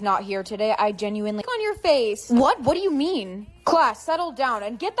Bailey's not here today. I genuinely on your face. What? What do you mean? Class, settle down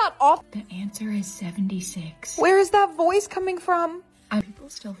and get that off. The answer is 76. Where is that voice coming from? People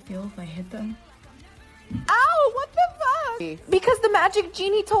still feel if I hit them. Ow, what the fuck? Because the magic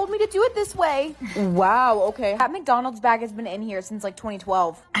genie told me to do it this way. Wow, okay. That McDonald's bag has been in here since like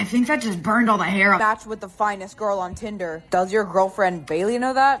 2012. I think that just burned all the hair off. Matched with the finest girl on Tinder. Does your girlfriend Bailey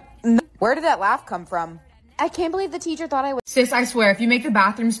know that? No. Where did that laugh come from? I can't believe the teacher thought I was. Sis, I swear, if you make the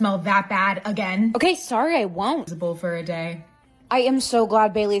bathroom smell that bad again. Okay, sorry, I won't. For a day. I am so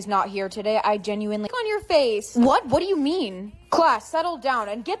glad Bailey's not here today. I genuinely on your face. What? What do you mean? Class, settle down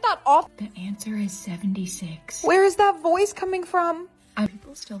and get that off. The answer is 76. Where is that voice coming from?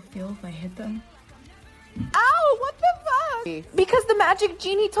 People still feel if I hit them. Ow, what the fuck? Because the magic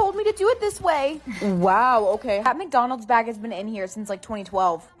genie told me to do it this way. Wow, okay. That McDonald's bag has been in here since like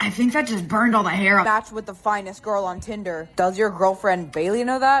 2012. I think that just burned all the hair off. Matched with the finest girl on Tinder. Does your girlfriend Bailey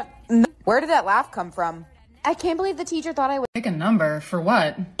know that? No. Where did that laugh come from? I can't believe the teacher thought I was. Pick a number. For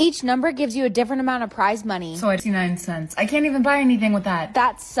what? Each number gives you a different amount of prize money. So 69 cents. I can't even buy anything with that.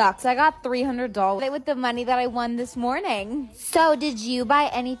 That sucks. I got $300 with the money that I won this morning. So did you buy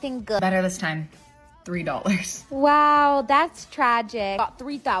anything good? Better this time. $3. Wow, that's tragic. Got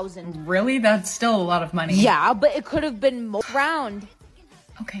 3,000. Really? That's still a lot of money. Yeah, but it could have been more round.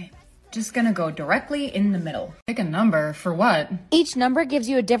 Okay. Just gonna go directly in the middle. Pick a number. For what? Each number gives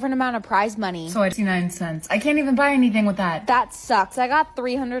you a different amount of prize money. So 69 cents. I can't even buy anything with that. That sucks. I got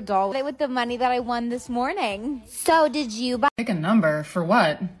 $300 with the money that I won this morning. So did you buy? Pick a number. For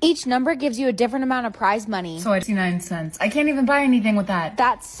what? Each number gives you a different amount of prize money. So 69 cents. I can't even buy anything with that.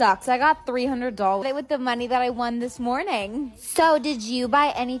 That sucks. I got $300 with the money that I won this morning. So did you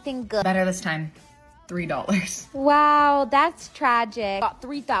buy anything good? Better this time. $3. Wow, that's tragic. Got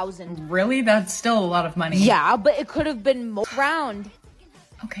 3,000. Really? That's still a lot of money. Yeah, but it could have been more round.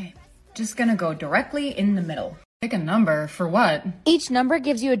 Okay, just gonna go directly in the middle. Pick a number for what? Each number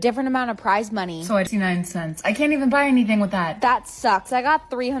gives you a different amount of prize money. So I 69 cents. I can't even buy anything with that. That sucks. I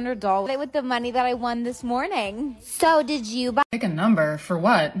got $300 with the money that I won this morning. So did you buy? Pick a number for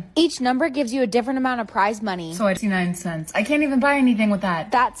what? Each number gives you a different amount of prize money. So I 69 cents. I can't even buy anything with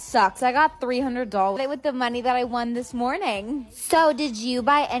that. That sucks. I got $300 with the money that I won this morning. So did you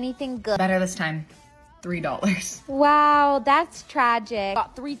buy anything good? Better this time. $3. Wow, that's tragic.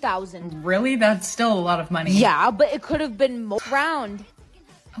 Got 3,000. Really? That's still a lot of money. Yeah, but it could have been more round.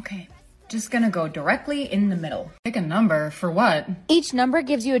 Okay, just gonna go directly in the middle. Pick a number for what? Each number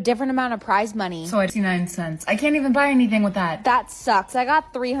gives you a different amount of prize money. So I 69 cents. I can't even buy anything with that. That sucks. I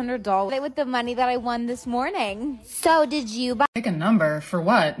got $300 with the money that I won this morning. So did you buy? Pick a number for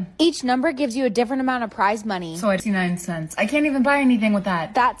what? Each number gives you a different amount of prize money. So I 69 cents. I can't even buy anything with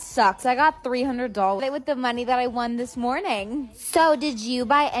that. That sucks. I got $300 with the money that I won this morning. So did you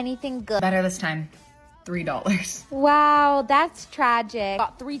buy anything good? Better this time. $3. Wow, that's tragic.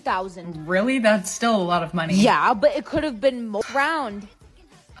 Got 3,000. Really? That's still a lot of money. Yeah, but it could have been more round.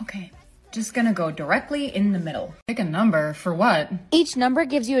 Okay, just gonna go directly in the middle. Pick a number for what? Each number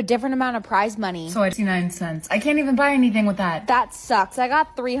gives you a different amount of prize money. So I 69 cents. I can't even buy anything with that. That sucks. I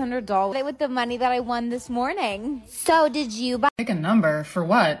got $300 with the money that I won this morning. So did you buy? Pick a number for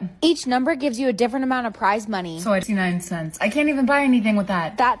what? Each number gives you a different amount of prize money. So I 69 cents. I can't even buy anything with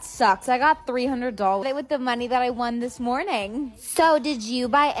that. That sucks. I got $300 with the money that I won this morning. So did you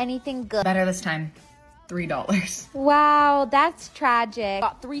buy anything good? Better this time. $3. Wow, that's tragic.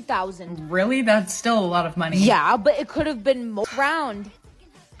 Got 3,000. Really? That's still a lot of money. Yeah, but it could have been more round.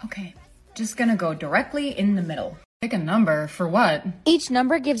 Okay, just gonna go directly in the middle. Pick a number for what? Each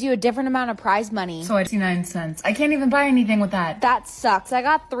number gives you a different amount of prize money. So I 69 cents. I can't even buy anything with that. That sucks. I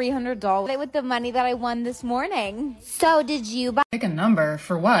got $300 with the money that I won this morning. So did you buy? Pick a number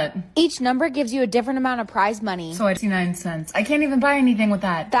for what? Each number gives you a different amount of prize money. So I 69 cents. I can't even buy anything with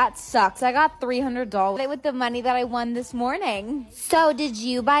that. That sucks. I got $300 with the money that I won this morning. So did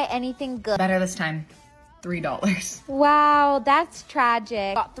you buy anything good? Better this time. $3. Wow, that's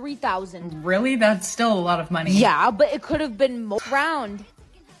tragic. Got 3,000. Really? That's still a lot of money. Yeah, but it could have been more round.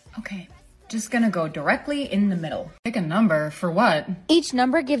 Okay, just gonna go directly in the middle. Pick a number for what? Each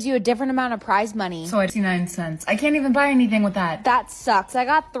number gives you a different amount of prize money. So I 69 cents. I can't even buy anything with that. That sucks. I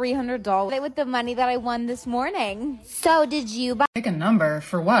got $300 with the money that I won this morning. So did you buy? Pick a number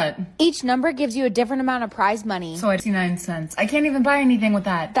for what? Each number gives you a different amount of prize money. So I 69 cents. I can't even buy anything with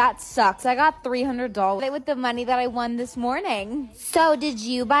that. That sucks. I got $300 with the money that I won this morning. So did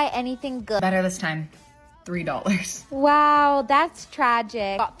you buy anything good? Better this time. $3. Wow, that's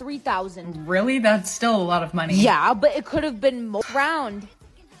tragic. Got 3,000. Really? That's still a lot of money. Yeah, but it could have been more round.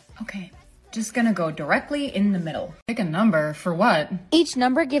 Okay, just gonna go directly in the middle. Pick a number for what? Each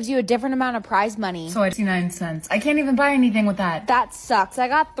number gives you a different amount of prize money. So I 69 cents. I can't even buy anything with that. That sucks. I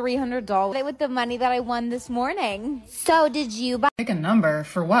got $300 with the money that I won this morning. So did you buy? Pick a number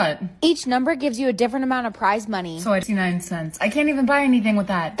for what? Each number gives you a different amount of prize money. So I 69 cents. I can't even buy anything with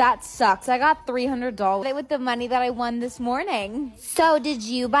that. That sucks. I got $300 with the money that I won this morning. So did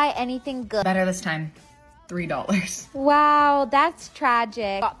you buy anything good? Better this time. $3. Wow, that's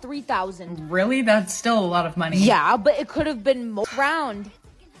tragic. Got 3,000. Really? That's still a lot of money. Yeah, but it could have been more round.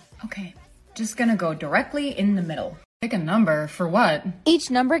 Okay, just gonna go directly in the middle. Pick a number for what? Each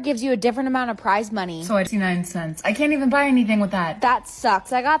number gives you a different amount of prize money. So I 69 cents. I can't even buy anything with that. That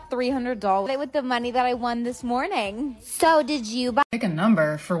sucks. I got $300 with the money that I won this morning. So did you buy? Pick a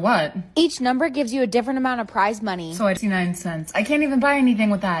number for what? Each number gives you a different amount of prize money. So I 69 cents. I can't even buy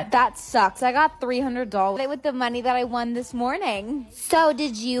anything with that. That sucks. I got $300 with the money that I won this morning. So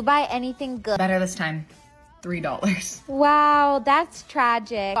did you buy anything good? Better this time. $3. Wow, that's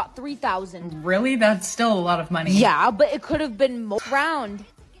tragic. Got 3,000. Really? That's still a lot of money. Yeah, but it could have been more round.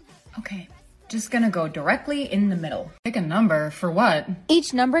 Okay, just gonna go directly in the middle. Pick a number for what?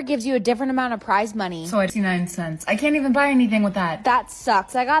 Each number gives you a different amount of prize money. So I 69 cents. I can't even buy anything with that. That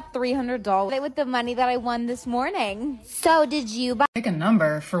sucks. I got $300 with the money that I won this morning. So did you buy? Pick a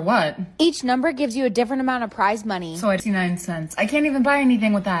number for what? Each number gives you a different amount of prize money. So I 69 cents. I can't even buy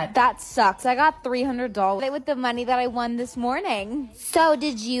anything with that. That sucks. I got $300 with the money that I won this morning. So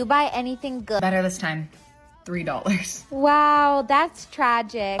did you buy anything good? Better this time. $3. Wow, that's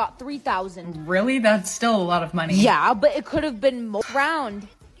tragic. Got 3,000. Really? That's still a lot of money. Yeah, but it could have been more round.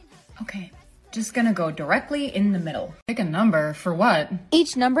 Okay, Just gonna go directly in the middle. Pick a number for what?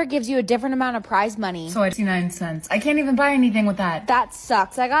 Each number gives you a different amount of prize money. So 69 cents. I can't even buy anything with that. That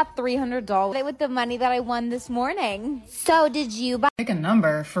sucks. I got $300 with the money that I won this morning. So did you buy? Pick a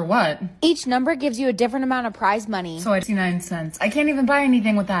number for what? Each number gives you a different amount of prize money. So 69 cents. I can't even buy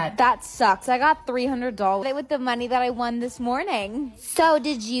anything with that. That sucks. I got $300 with the money that I won this morning. So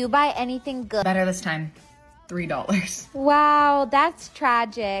did you buy anything good? Better this time. $3. Wow, that's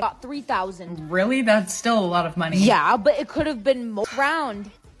tragic. Got 3,000. Really? That's still a lot of money. Yeah, but it could have been more round.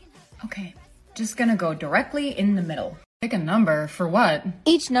 Okay, just gonna go directly in the middle. Pick a number for what?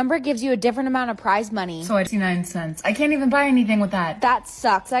 Each number gives you a different amount of prize money. So 69 cents. I can't even buy anything with that. That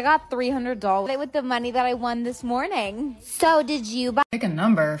sucks. I got $300 with the money that I won this morning. So did you buy? Pick a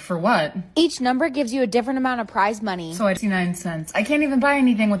number for what? Each number gives you a different amount of prize money. So 69 cents. I can't even buy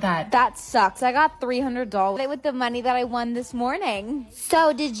anything with that. That sucks. I got $300 with the money that I won this morning.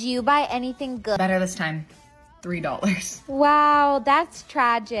 So did you buy anything good? Better this time. $3. Wow, that's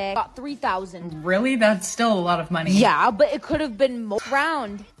tragic. Got 3,000. Really? That's still a lot of money. Yeah, but it could have been more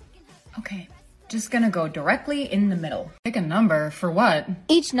round. Okay, just gonna go directly in the middle. Pick a number for what?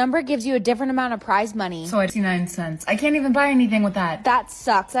 Each number gives you a different amount of prize money. So 69 cents. I can't even buy anything with that. That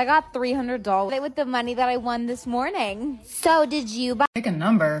sucks. I got $300 with the money that I won this morning. So did you buy? Pick a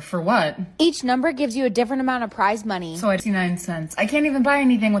number for what? Each number gives you a different amount of prize money. So 69 cents. I can't even buy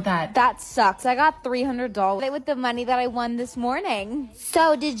anything with that. That sucks. I got $300 with the money that I won this morning.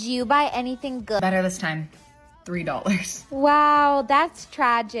 So did you buy anything good? Better this time. $3. Wow, that's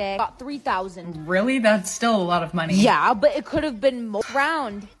tragic. Got 3,000. Really? That's still a lot of money. Yeah, but it could have been more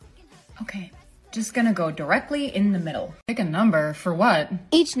round. Okay, just gonna go directly in the middle. Pick a number for what?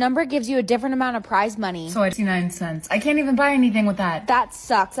 Each number gives you a different amount of prize money. So 69 cents. I can't even buy anything with that. That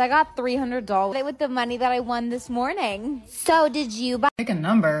sucks. I got $300 with the money that I won this morning. So did you buy? Pick a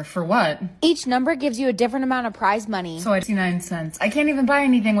number for what? Each number gives you a different amount of prize money. So 69 cents. I can't even buy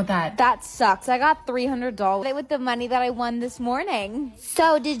anything with that. That sucks. I got $300 with the money that I won this morning.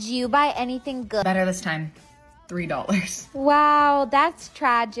 So did you buy anything good? Better this time. $3. Wow, that's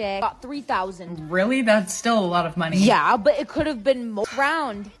tragic. Got 3,000. Really? That's still a lot of money. Yeah, but it could have been more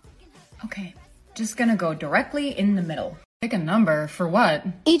round. Okay, just gonna go directly in the middle. Pick a number for what?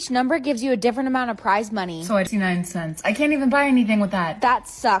 Each number gives you a different amount of prize money. So 69 cents. I can't even buy anything with that. That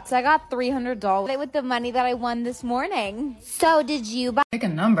sucks. I got $300 with the money that I won this morning. So did you buy? Pick a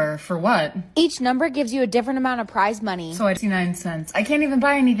number for what? Each number gives you a different amount of prize money. So 69 cents. I can't even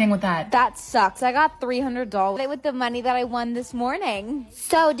buy anything with that. That sucks. I got $300 with the money that I won this morning.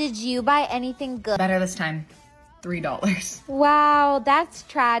 So did you buy anything good? Better this time. $3. Wow, that's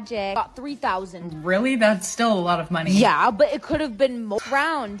tragic. Got 3,000. Really? That's still a lot of money. Yeah, but it could have been more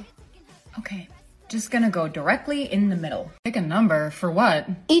round. Okay, just gonna go directly in the middle. Pick a number for what?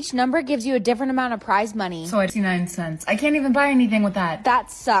 Each number gives you a different amount of prize money. So 69 cents. I can't even buy anything with that.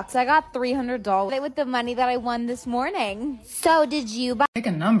 That sucks. I got $300 with the money that I won this morning. So did you buy? Pick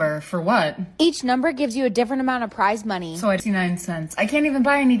a number for what? Each number gives you a different amount of prize money. So 69 cents. I can't even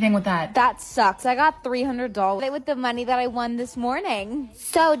buy anything with that. That sucks. I got $300 with the money that I won this morning.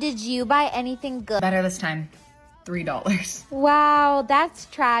 So did you buy anything good? Better this time. $3. Wow, that's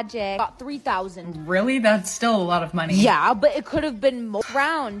tragic. Got 3,000. Really? That's still a lot of money. Yeah, but it could have been more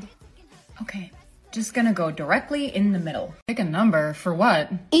round. Okay, just gonna go directly in the middle. Pick a number for what?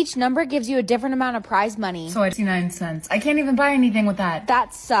 Each number gives you a different amount of prize money. So 69 cents. I can't even buy anything with that.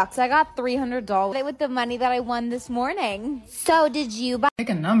 That sucks. I got $300 with the money that I won this morning. So did you buy? Pick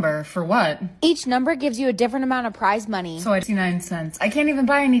a number for what? Each number gives you a different amount of prize money. So 69 cents. I can't even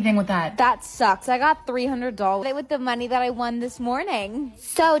buy anything with that. That sucks. I got $300 with the money that I won this morning.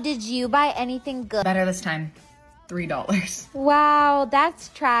 So did you buy anything good? Better this time. $3. Wow, that's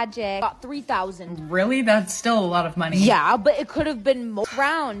tragic. Got 3,000. Really? That's still a lot of money. Yeah, but it could have been more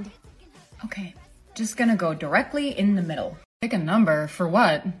round. Okay, just gonna go directly in the middle. Pick a number for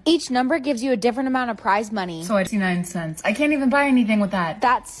what? Each number gives you a different amount of prize money. So 69 cents. I can't even buy anything with that.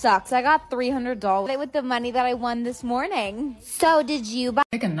 That sucks. I got $300 with the money that I won this morning. So did you buy?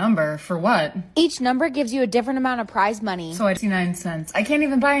 Pick a number for what? Each number gives you a different amount of prize money. So 69 cents. I can't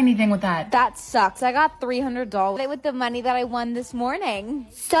even buy anything with that. That sucks. I got $300 with the money that I won this morning.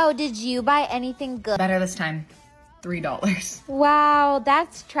 So did you buy anything good? Better this time. $3. Wow,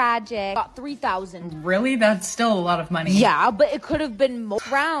 that's tragic. Got 3,000. Really? That's still a lot of money. Yeah, but it could have been more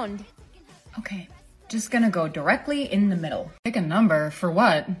round. Okay, just gonna go directly in the middle. Pick a number for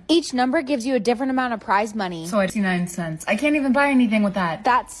what? Each number gives you a different amount of prize money. So I 69 cents. I can't even buy anything with that.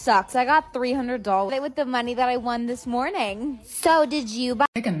 That sucks. I got $300 with the money that I won this morning. So did you buy?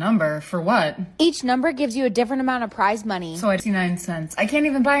 Pick a number for what? Each number gives you a different amount of prize money. So I 69 cents. I can't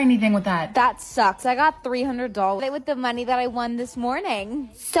even buy anything with that. That sucks. I got $300 with the money that I won this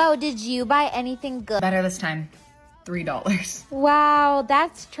morning. So did you buy anything good? Better this time. $3. Wow,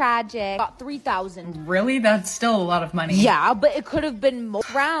 that's tragic. Got 3,000. Really? That's still a lot of money. Yeah, but it could have been more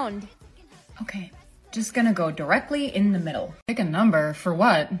round. Okay, just gonna go directly in the middle. Pick a number for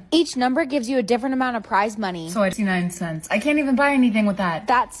what? Each number gives you a different amount of prize money. So I 69 cents. I can't even buy anything with that.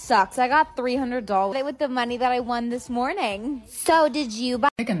 That sucks. I got $300 with the money that I won this morning. So did you buy?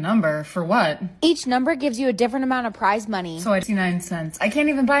 Pick a number for what? Each number gives you a different amount of prize money. So I 69 cents. I can't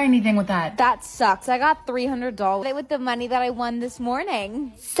even buy anything with that. That sucks. I got $300 with the money that I won this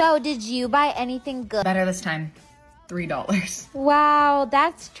morning. So did you buy anything good? Better this time. $3. Wow,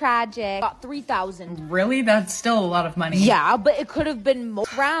 that's tragic. Got 3,000. Really? That's still a lot of money. Yeah, but it could have been more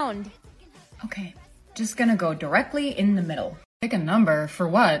round. Okay, just gonna go directly in the middle. Pick a number for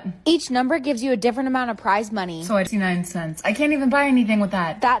what? Each number gives you a different amount of prize money. So I 69 cents. I can't even buy anything with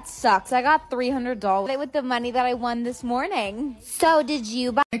that. That sucks. I got $300 with the money that I won this morning. So did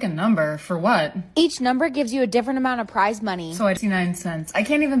you buy? Pick a number for what? Each number gives you a different amount of prize money. So I 69 cents. I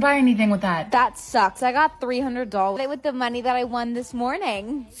can't even buy anything with that. That sucks. I got $300 with the money that I won this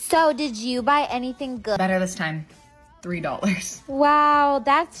morning. So did you buy anything good? Better this time. $3. Wow,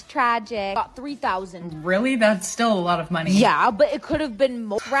 that's tragic. Got 3,000. Really? That's still a lot of money. Yeah, but it could have been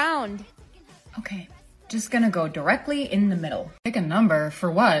more round. Okay, just gonna go directly in the middle. Pick a number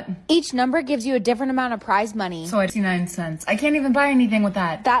for what? Each number gives you a different amount of prize money. So I 69 cents. I can't even buy anything with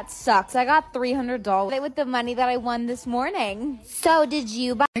that. That sucks. I got $300 with the money that I won this morning. So did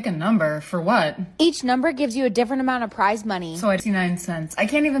you buy? Pick a number for what? Each number gives you a different amount of prize money. So I 69 cents. I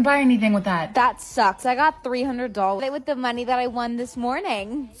can't even buy anything with that. That sucks. I got $300 with the money that I won this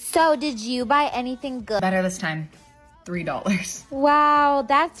morning. So did you buy anything good? Better this time. $3. Wow,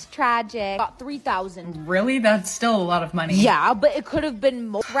 that's tragic. Got 3,000. Really? That's still a lot of money. Yeah, but it could have been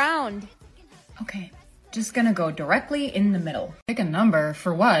more round. Okay, just gonna go directly in the middle. Pick a number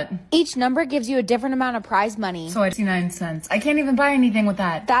for what? Each number gives you a different amount of prize money. So I 69 cents. I can't even buy anything with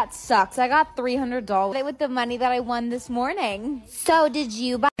that. That sucks. I got $300 with the money that I won this morning. So did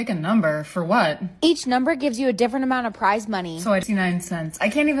you buy? Pick a number for what? Each number gives you a different amount of prize money. So I 69 cents. I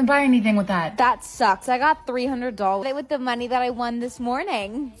can't even buy anything with that. That sucks. I got $300 with the money that I won this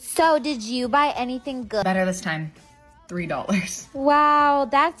morning. So did you buy anything good? Better this time. $3. Wow,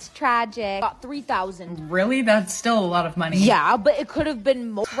 that's tragic. Got 3,000. Really? That's still a lot of money. Yeah, but it could have been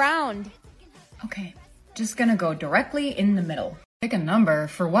more round. Okay, just gonna go directly in the middle. Pick a number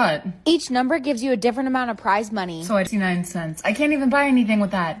for what? Each number gives you a different amount of prize money. So I 69 cents. I can't even buy anything with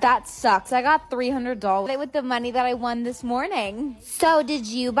that. That sucks. I got $300 with the money that I won this morning. So did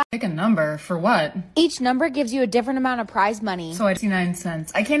you buy? Pick a number for what? Each number gives you a different amount of prize money. So I 69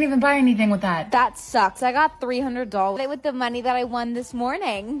 cents. I can't even buy anything with that. That sucks. I got $300 with the money that I won this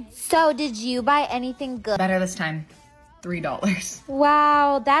morning. So did you buy anything good? Better this time. $3.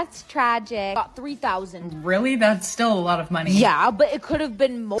 Wow, that's tragic. Got 3,000. Really? That's still a lot of money. Yeah, but it could have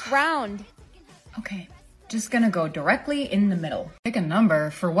been more round. Okay, just gonna go directly in the middle. Pick a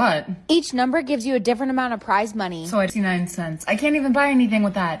number for what? Each number gives you a different amount of prize money. So I 69 cents. I can't even buy anything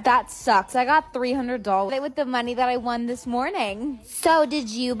with that. That sucks. I got $300 with the money that I won this morning. So did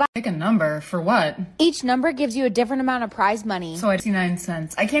you buy? Pick a number for what? Each number gives you a different amount of prize money. So I 69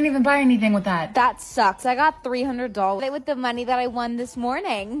 cents. I can't even buy anything with that. That sucks. I got $300 with the money that I won this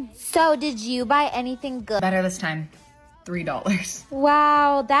morning. So did you buy anything good? Better this time. $3.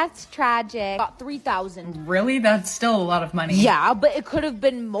 Wow, that's tragic. Got 3,000. Really? That's still a lot of money. Yeah, but it could have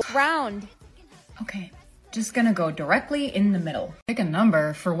been more round. Okay, just gonna go directly in the middle. Pick a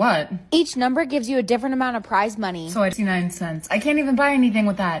number for what? Each number gives you a different amount of prize money. So I 69 cents. I can't even buy anything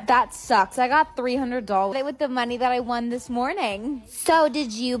with that. That sucks. I got $300 with the money that I won this morning. So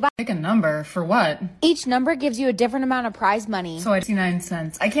did you buy? Pick a number for what? Each number gives you a different amount of prize money. So I 69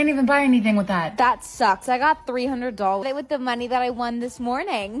 cents. I can't even buy anything with that. That sucks. I got $300 with the money that I won this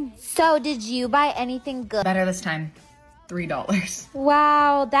morning. So did you buy anything good? Better this time. $3.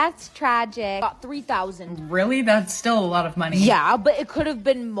 Wow, that's tragic. Got 3,000. Really? That's still a lot of money. Yeah, but it could have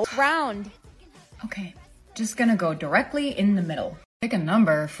been more round. Okay, just gonna go directly in the middle. Pick a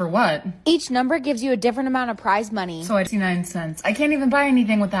number for what? Each number gives you a different amount of prize money. So I 69 cents. I can't even buy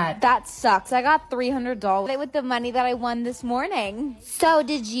anything with that. That sucks. I got $300 with the money that I won this morning. So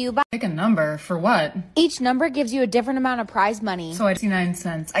did you buy? Pick a number for what? Each number gives you a different amount of prize money. So I 69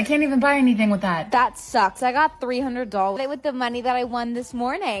 cents. I can't even buy anything with that. That sucks. I got $300 with the money that I won this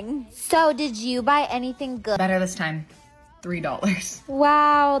morning. So did you buy anything good? Better this time. $3.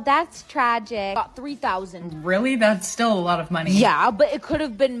 Wow, that's tragic. Got 3,000. Really? That's still a lot of money. Yeah, but it could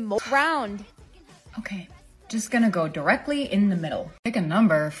have been more round. Okay. Just gonna go directly in the middle. Pick a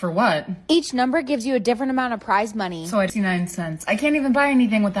number for what? Each number gives you a different amount of prize money. So I 69 cents. I can't even buy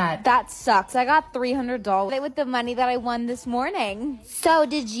anything with that. That sucks. I got $300 with the money that I won this morning. So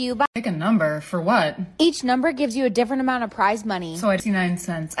did you buy? Pick a number for what? Each number gives you a different amount of prize money. So I 69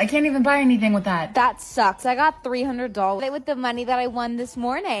 cents. I can't even buy anything with that. That sucks. I got $300 with the money that I won this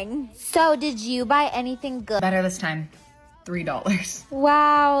morning. So did you buy anything good? Better this time. $3.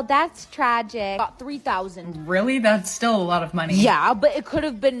 Wow, that's tragic. Got 3,000. Really? That's still a lot of money. Yeah, but it could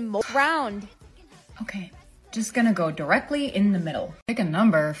have been more round. Okay. Just gonna go directly in the middle. Pick a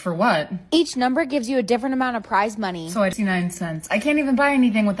number for what? Each number gives you a different amount of prize money. So I 69 cents. I can't even buy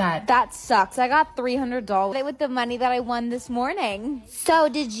anything with that. That sucks. I got $300 with the money that I won this morning. So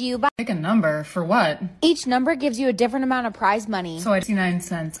did you buy? Pick a number for what? Each number gives you a different amount of prize money. So I 69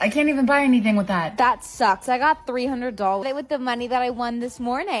 cents. I can't even buy anything with that. That sucks. I got $300 with the money that I won this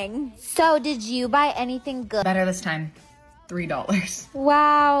morning. So did you buy anything good? Better this time. $3.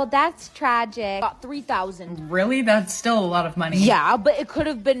 Wow, that's tragic. Got 3,000. Really? That's still a lot of money. Yeah, but it could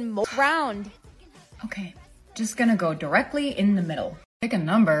have been more round. Okay. Just gonna go directly in the middle. Pick a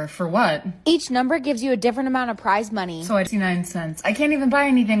number for what? Each number gives you a different amount of prize money. So I 69 cents. I can't even buy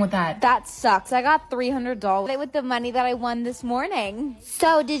anything with that. That sucks. I got $300 with the money that I won this morning.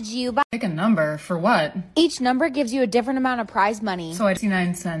 So did you buy? Pick a number for what? Each number gives you a different amount of prize money. So I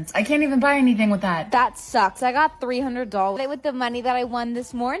 69 cents. I can't even buy anything with that. That sucks. I got $300 with the money that I won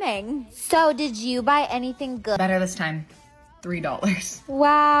this morning. So did you buy anything good? Better this time. $3.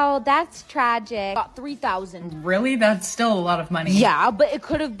 Wow, that's tragic. Got 3,000. Really? That's still a lot of money. Yeah, but it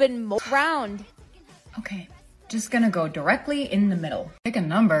could have been more round. Okay. Just gonna go directly in the middle. Pick a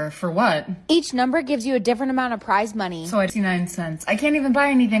number for what? Each number gives you a different amount of prize money. So I 69 cents. I can't even buy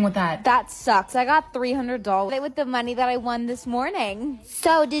anything with that. That sucks. I got $300 with the money that I won this morning.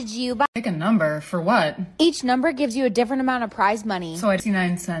 So did you buy? Pick a number for what? Each number gives you a different amount of prize money. So I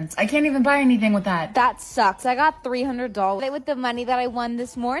 69 cents. I can't even buy anything with that. That sucks. I got $300 with the money that I won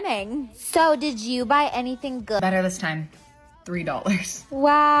this morning. So did you buy anything good? Better this time. $3.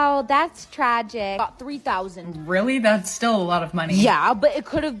 Wow, that's tragic. Got 3,000. Really? That's still a lot of money. Yeah, but it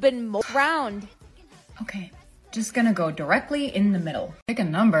could have been more round. Okay. Just gonna go directly in the middle. Pick a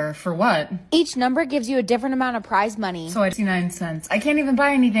number for what? Each number gives you a different amount of prize money. So I 69 cents. I can't even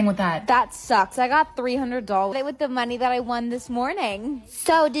buy anything with that. That sucks. I got $300 with the money that I won this morning.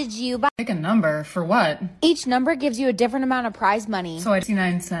 So did you buy? Pick a number for what? Each number gives you a different amount of prize money. So I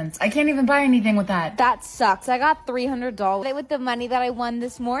 69 cents. I can't even buy anything with that. That sucks. I got $300 with the money that I won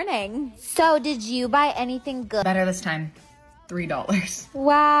this morning. So did you buy anything good? Better this time. $3.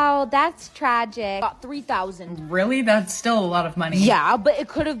 Wow, that's tragic. Got 3,000. Really? That's still a lot of money. Yeah, but it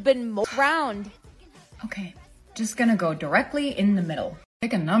could have been more round. Okay. Just gonna go directly in the middle.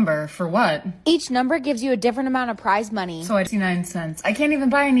 Pick a number for what? Each number gives you a different amount of prize money. So I 69 cents. I can't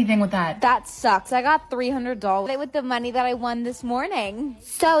even buy anything with that. That sucks. I got $300 with the money that I won this morning.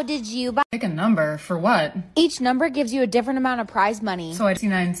 So did you buy? Pick a number for what? Each number gives you a different amount of prize money. So I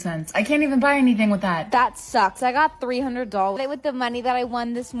 69 cents. I can't even buy anything with that. That sucks. I got $300 with the money that I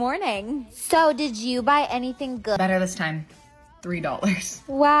won this morning. So did you buy anything good? Better this time. $3.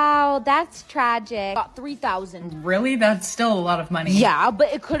 Wow, that's tragic. Got 3,000. Really? That's still a lot of money. Yeah,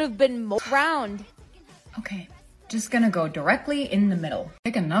 but it could have been more round. Okay. Just gonna go directly in the middle.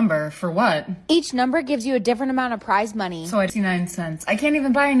 Pick a number for what? Each number gives you a different amount of prize money. So I 69 cents. I can't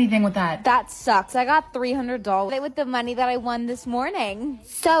even buy anything with that. That sucks. I got $300 with the money that I won this morning.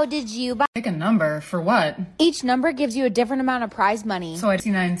 So did you buy? Pick a number for what? Each number gives you a different amount of prize money. So I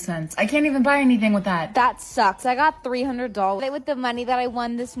 69 cents. I can't even buy anything with that. That sucks. I got $300 with the money that I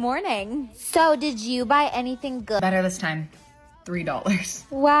won this morning. So did you buy anything good? Better this time. $3.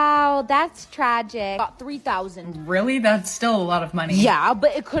 Wow, that's tragic. Got 3,000. Really? That's still a lot of money. Yeah,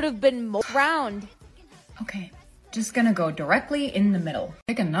 but it could have been more round. Okay. just gonna go directly in the middle.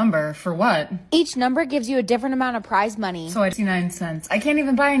 Pick a number for what? Each number gives you a different amount of prize money. So I 69 cents. I can't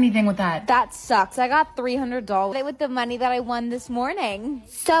even buy anything with that. That sucks. I got $300 with the money that I won this morning.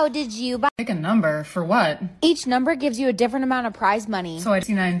 So did you buy? Pick a number for what? Each number gives you a different amount of prize money. So I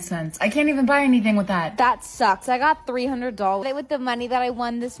 69 cents. I can't even buy anything with that. That sucks. I got $300 with the money that I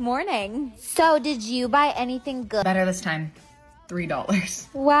won this morning. So did you buy anything good? Better this time.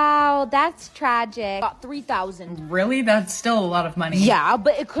 $3. Wow, that's tragic. Got 3,000. Really? That's still a lot of money. Yeah,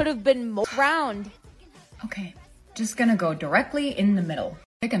 but it could have been more round. Okay, just gonna go directly in the middle.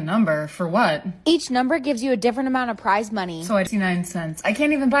 Pick a number for what? Each number gives you a different amount of prize money. So I 69 cents. I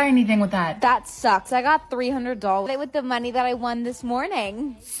can't even buy anything with that. That sucks. I got $300 with the money that I won this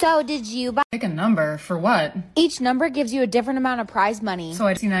morning. So did you buy? Pick a number for what? Each number gives you a different amount of prize money. So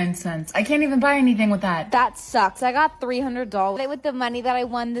I 69 cents. I can't even buy anything with that. That sucks. I got $300 with the money that I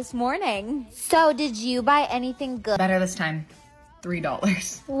won this morning. So did you buy anything good? Better this time.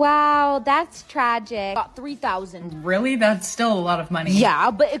 $3. Wow, that's tragic. Got 3,000. Really? That's still a lot of money. Yeah,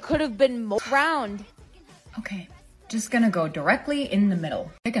 but it could have been more round. Okay, just gonna go directly in the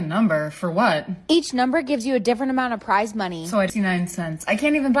middle. Pick a number for what? Each number gives you a different amount of prize money. So I 69 cents. I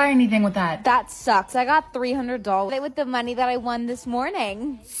can't even buy anything with that. That sucks. I got $300 with the money that I won this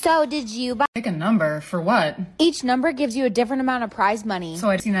morning. So did you buy? Pick a number for what? Each number gives you a different amount of prize money. So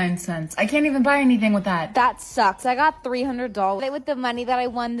I 69 cents. I can't even buy anything with that. That sucks. I got $300 with the money that I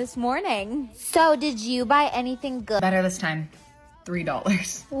won this morning. So did you buy anything good? Better this time.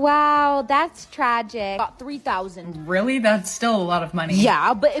 $3. Wow, that's tragic. Got 3,000. Really? That's still a lot of money.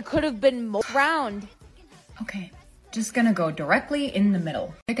 Yeah, but it could have been more round. Okay, just gonna go directly in the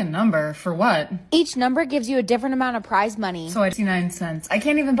middle. Pick a number for what? Each number gives you a different amount of prize money. So I 69 cents. I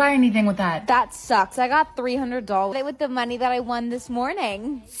can't even buy anything with that. That sucks. I got $300 with the money that I won this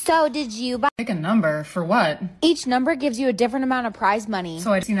morning. So did you buy? Pick a number for what? Each number gives you a different amount of prize money.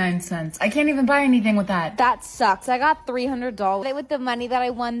 So I 69 cents. I can't even buy anything with that. That sucks. I got $300 with the money that I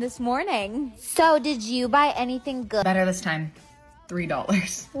won this morning. So did you buy anything good? Better this time.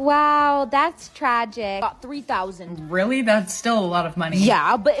 $3. Wow, that's tragic. Got 3,000. Really? That's still a lot of money.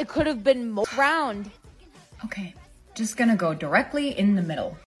 Yeah, but it could have been more round. Okay, just gonna go directly in the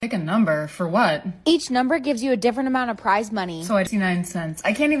middle. Pick a number for what? Each number gives you a different amount of prize money. So I 69 cents.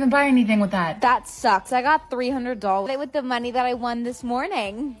 I can't even buy anything with that. That sucks. I got $300 with the money that I won this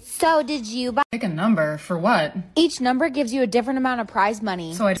morning. So did you buy? Pick a number for what? Each number gives you a different amount of prize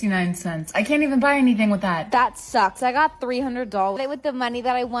money. So I 69 cents. I can't even buy anything with that. That sucks. I got $300 with the money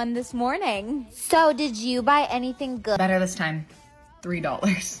that I won this morning. So did you buy anything good? Better this time.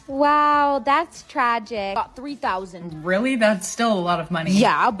 $3. Wow, that's tragic. Got 3,000. Really? That's still a lot of money.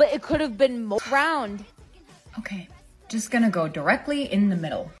 Yeah, but it could have been more round. Okay, just gonna go directly in the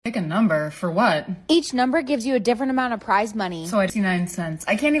middle. Pick a number for what? Each number gives you a different amount of prize money. So I 69 cents.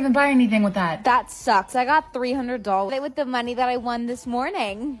 I can't even buy anything with that. That sucks. I got $300 with the money that I won this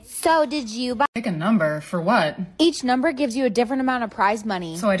morning. So did you buy? Pick a number for what? Each number gives you a different amount of prize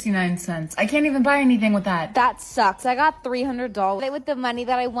money. So I 69 cents. I can't even buy anything with that. That sucks. I got $300 with the money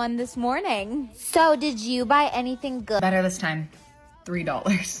that I won this morning. So did you buy anything good? Better this time.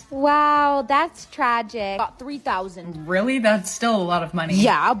 $3. Wow, that's tragic. Got 3,000. Really? That's still a lot of money.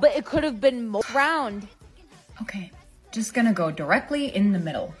 Yeah, but it could have been more round. Okay, just gonna go directly in the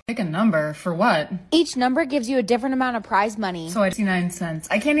middle. Pick a number for what? Each number gives you a different amount of prize money. So I 69 cents.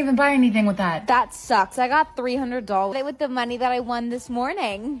 I can't even buy anything with that. That sucks. I got $300 with the money that I won this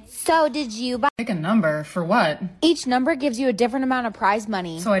morning. So did you buy? Pick a number for what? Each number gives you a different amount of prize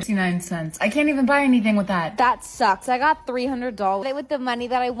money. So I 69 cents. I can't even buy anything with that. That sucks. I got $300 with the money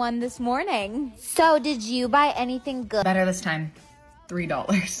that I won this morning. So did you buy anything good? Better this time.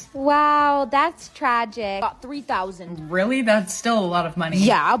 $3. Wow, that's tragic. Got 3,000. Really? That's still a lot of money.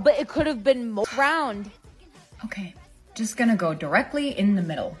 Yeah, but it could have been more round. Okay, just gonna go directly in the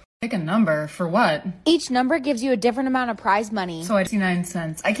middle. Pick a number for what? Each number gives you a different amount of prize money. So I 69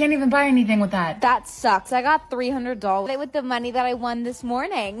 cents. I can't even buy anything with that. That sucks. I got $300 with the money that I won this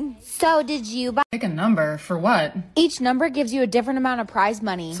morning. So did you buy? Pick a number for what? Each number gives you a different amount of prize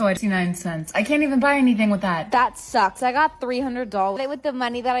money. So I 69 cents. I can't even buy anything with that. That sucks. I got $300 with the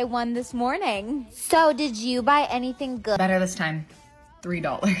money that I won this morning. So did you buy anything good? Better this time.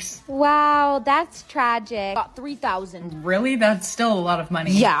 $3. Wow, that's tragic. Got 3,000. Really? That's still a lot of money.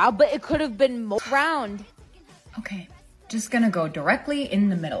 Yeah, but it could have been more round. Okay, just gonna go directly in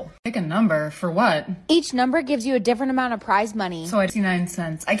the middle. Pick a number for what? Each number gives you a different amount of prize money. So I 69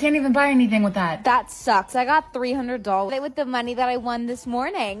 cents. I can't even buy anything with that. That sucks. I got $300 with the money that I won this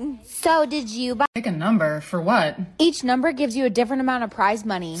morning. So did you buy? Pick a number for what? Each number gives you a different amount of prize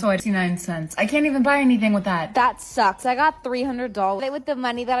money. So I 69 cents. I can't even buy anything with that. That sucks. I got $300 with the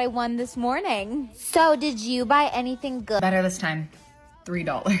money that I won this morning. So did you buy anything good? Better this time.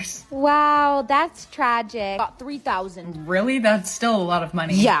 $3. Wow, that's tragic. Got 3,000. Really? That's still a lot of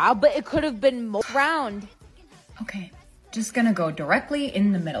money. Yeah, but it could have been more round. Okay, just gonna go directly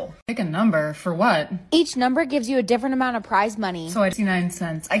in the middle. Pick a number for what? Each number gives you a different amount of prize money. So I 69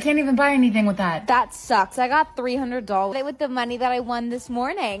 cents. I can't even buy anything with that. That sucks. I got $300 with the money that I won this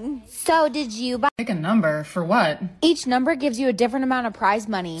morning. So did you buy? Pick a number for what? Each number gives you a different amount of prize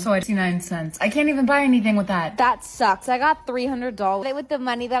money. So I 69 cents. I can't even buy anything with that. That sucks. I got $300 with the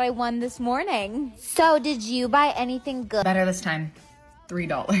money that I won this morning. So did you buy anything good? Better this time.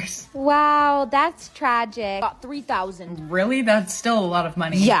 $3. Wow, that's tragic. Got 3,000. Really? That's still a lot of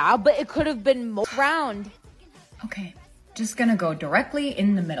money. Yeah, but it could have been more round. Okay, just gonna go directly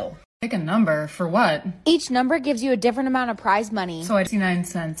in the middle. Pick a number for what? Each number gives you a different amount of prize money. So I 69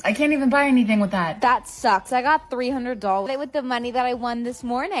 cents. I can't even buy anything with that. That sucks. I got $300 with the money that I won this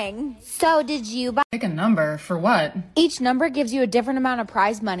morning. So did you buy? Pick a number for what? Each number gives you a different amount of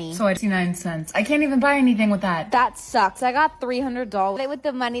prize money. So I 69 cents. I can't even buy anything with that. That sucks. I got $300 with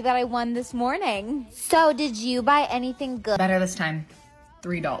the money that I won this morning. So did you buy anything good? Better this time.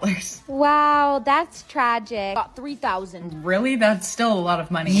 $3. Wow, that's tragic. Got 3,000. Really? That's still a lot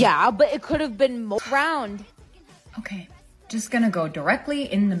of money. Yeah, but it could have been more round. Okay, just gonna go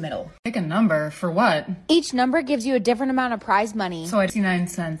directly in the middle. Pick a number for what? Each number gives you a different amount of prize money. So I 69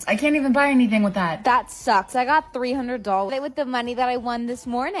 cents. I can't even buy anything with that. That sucks. I got $300 with the money that I won this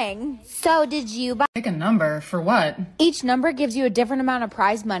morning. So did you buy? Pick a number for what? Each number gives you a different amount of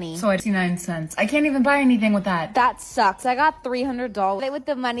prize money. So I 69 cents. I can't even buy anything with that. That sucks. I got $300 with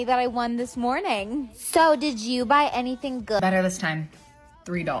the money that I won this morning. So did you buy anything good? Better this time.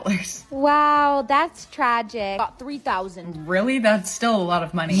 $3. Wow, that's tragic. Got 3,000. Really? That's still a lot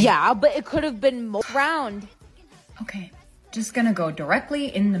of money. Yeah, but it could have been more round. Okay, just gonna go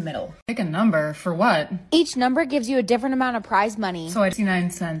directly in the middle. Pick a number for what? Each number gives you a different amount of prize money. So I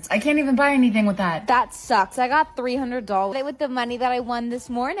 69 cents. I can't even buy anything with that. That sucks. I got $300 with the money that I won this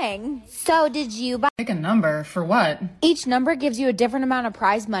morning. So did you buy? Pick a number for what? Each number gives you a different amount of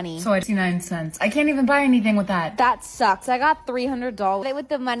prize money. So I 69 cents. I can't even buy anything with that. That sucks. I got $300 with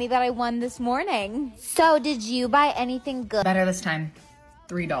the money that I won this morning. So did you buy anything good? Better this time.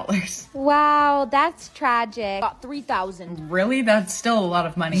 $3. Wow, that's tragic. Got 3,000. Really? That's still a lot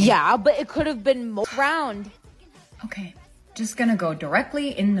of money. Yeah, but it could have been more round. Okay, just gonna go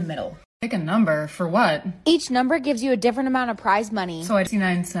directly in the middle. Pick a number for what? Each number gives you a different amount of prize money. So I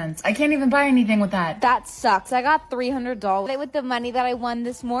 69 cents. I can't even buy anything with that. That sucks. I got $300 with the money that I won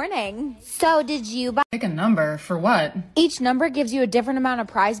this morning. So did you buy? Pick a number for what? Each number gives you a different amount of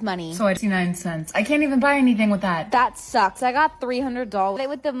prize money. So I 69 cents. I can't even buy anything with that. That sucks. I got $300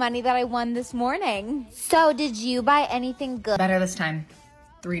 with the money that I won this morning. So did you buy anything good? Better this time.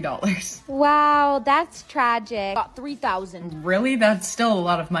 $3. Wow, that's tragic. Got 3,000. Really? That's still a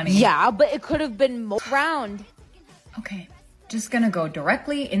lot of money. Yeah, but it could have been more round. Okay, just gonna go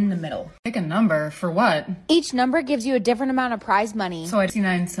directly in the middle. Pick a number for what? Each number gives you a different amount of prize money. So I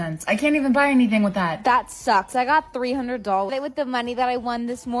 69 cents. I can't even buy anything with that. That sucks. I got $300 with the money that I won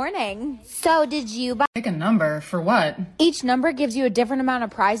this morning. So did you buy? Pick a number for what? Each number gives you a different amount of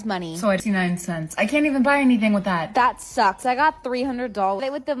prize money. So I 69 cents. I can't even buy anything with that. That sucks. I got $300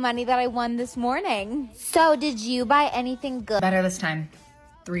 with the money that I won this morning. So did you buy anything good? Better this time.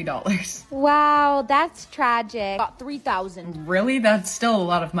 $3. Wow, that's tragic. Got 3,000. Really? That's still a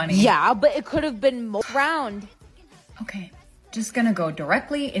lot of money. Yeah, but it could have been more round. Okay, just gonna go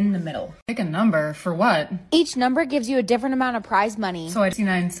directly in the middle. Pick a number for what? Each number gives you a different amount of prize money. So I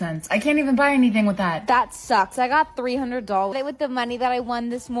 69 cents. I can't even buy anything with that. That sucks. I got $300 with the money that I won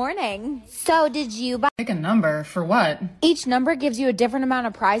this morning. So did you buy? Pick a number for what? Each number gives you a different amount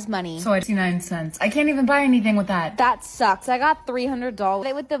of prize money. So I 69 cents. I can't even buy anything with that. That sucks. I got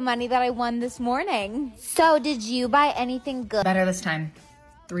 $300 with the money that I won this morning. So did you buy anything good? Better this time.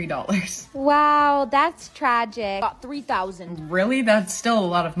 $3. Wow, that's tragic. Got 3,000. Really? That's still a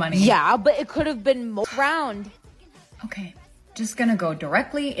lot of money. Yeah, but it could have been more round. Okay, just gonna go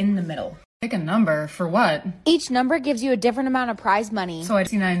directly in the middle. Pick a number for what? Each number gives you a different amount of prize money. So I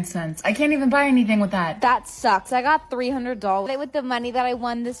 69 cents. I can't even buy anything with that. That sucks. I got $300 with the money that I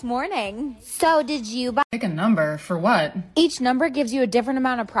won this morning. So did you buy? Pick a number for what? Each number gives you a different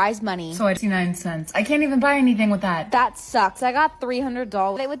amount of prize money. So I 69 cents. I can't even buy anything with that. That sucks. I got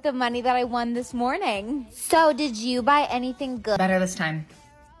 $300 with the money that I won this morning. So did you buy anything good? Better this time.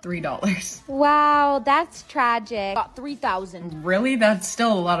 $3. Wow, that's tragic. Got 3,000. Really? That's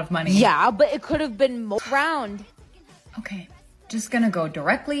still a lot of money. Yeah, but it could have been more round. Okay. Just gonna go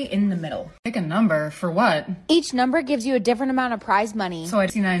directly in the middle. Pick a number for what? Each number gives you a different amount of prize money. So I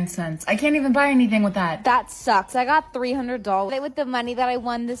 69 cents. I can't even buy anything with that. That sucks. I got $300 with the money that I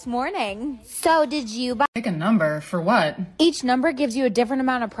won this morning. So did you buy? Pick a number for what? Each number gives you a different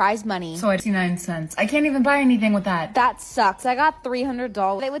amount of prize money. So I 69 cents. I can't even buy anything with that. That sucks. I got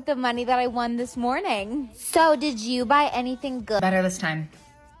 $300 with the money that I won this morning. So did you buy anything good? Better this time.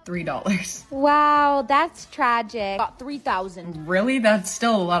 $3. Wow, that's tragic. Got 3,000. Really? That's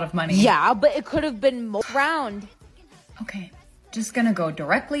still a lot of money. Yeah, but it could have been more round. Okay. Just gonna go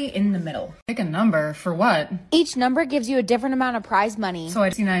directly in the middle. Pick a number for what? Each number gives you a different amount of prize money. So I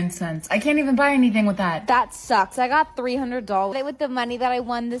 69 cents. I can't even buy anything with that. That sucks. I got $300 with the money that I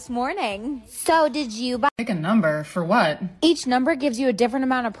won this morning. So did you buy? Pick a number for what? Each number gives you a different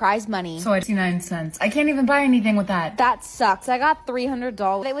amount of prize money. So I 69 cents. I can't even buy anything with that. That sucks. I got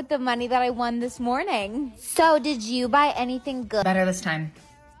 $300 with the money that I won this morning. So did you buy anything good? Better this time.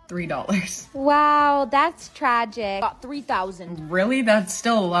 $3. Wow, that's tragic. Got 3,000. Really? That's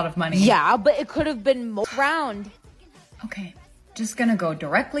still a lot of money. Yeah, but it could have been more round. Okay. Just gonna go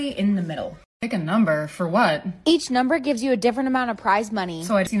directly in the middle. Pick a number for what? Each number gives you a different amount of prize money.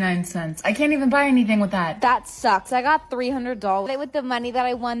 So I 69 cents. I can't even buy anything with that. That sucks. I got $300 with the money that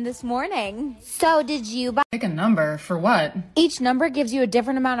I won this morning. So did you buy? Pick a number for what? Each number gives you a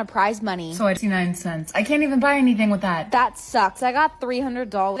different amount of prize money. So I 69 cents. I can't even buy anything with that. That sucks. I got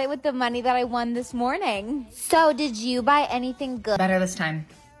 $300 with the money that I won this morning. So did you buy anything good? Better this time.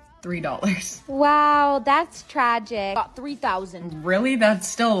 $3. Wow, that's tragic. Got 3,000. Really? That's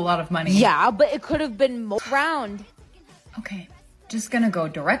still a lot of money. Yeah, but it could have been more round. Okay. Just gonna go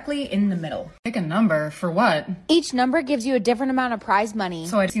directly in the middle. Pick a number for what? Each number gives you a different amount of prize money.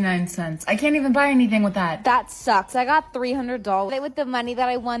 So I 69 cents. I can't even buy anything with that. That sucks. I got $300 with the money that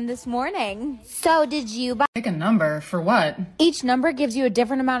I won this morning. So did you buy? Pick a number for what? Each number gives you a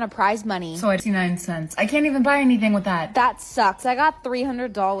different amount of prize money. So I 69 cents. I can't even buy anything with that. That sucks. I got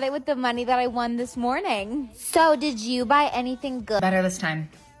 $300 with the money that I won this morning. So did you buy anything good? Better this time.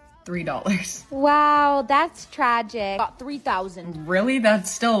 $3. Wow, that's tragic. Got 3,000. Really? That's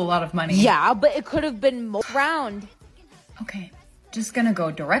still a lot of money. Yeah, but it could have been more round. Okay. Just gonna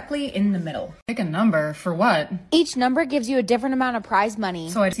go directly in the middle. Pick a number for what? Each number gives you a different amount of prize money.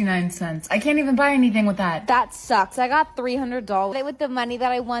 So I 69 cents. I can't even buy anything with that. That sucks. I got $300 with the money that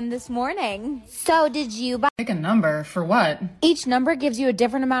I won this morning. So did you buy? Pick a number for what? Each number gives you a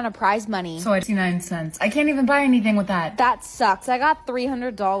different amount of prize money. So I 69 cents. I can't even buy anything with that. That sucks. I got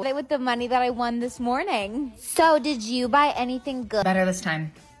 $300 with the money that I won this morning. So did you buy anything good? Better this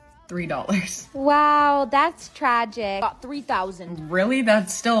time. $3. Wow, that's tragic. Got 3,000. Really?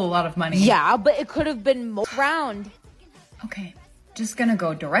 That's still a lot of money. Yeah, but it could have been more round. Okay. Just gonna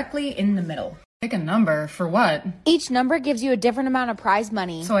go directly in the middle. Pick a number for what? Each number gives you a different amount of prize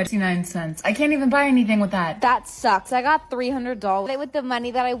money. So I 69 cents. I can't even buy anything with that. That sucks. I got $300 with the money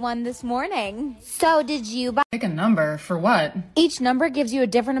that I won this morning. So did you buy? Pick a number for what? Each number gives you a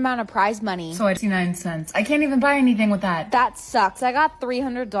different amount of prize money. So I 69 cents. I can't even buy anything with that. That sucks. I got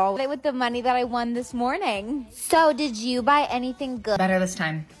 $300 with the money that I won this morning. So did you buy anything good? Better this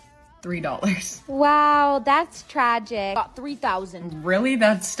time. $3. Wow, that's tragic. Got 3,000. Really?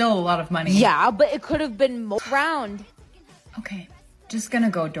 That's still a lot of money. Yeah, but it could have been more round. Okay. Just gonna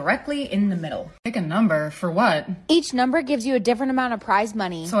go directly in the middle. Pick a number for what? Each number gives you a different amount of prize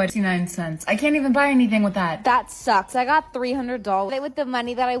money. So I 69 cents. I can't even buy anything with that. That sucks. I got $300 with the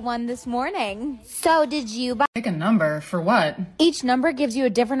money that I won this morning. So did you buy? Pick a number for what? Each number gives you a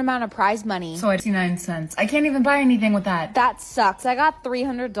different amount of prize money. So I 69 cents. I can't even buy anything with that. That sucks. I got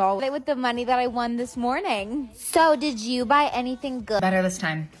 $300 with the money that I won this morning. So did you buy anything good? Better this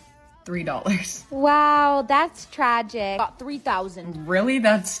time. $3. Wow, that's tragic. Got 3,000. Really?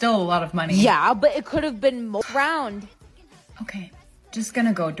 That's still a lot of money. Yeah, but it could have been more round. Okay. just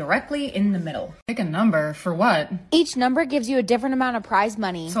gonna go directly in the middle. Pick a number for what? Each number gives you a different amount of prize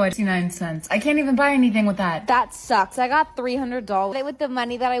money. So 69 cents. I can't even buy anything with that. That sucks. I got $300 with the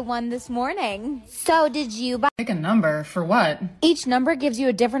money that I won this morning. So did you buy? Pick a number for what? Each number gives you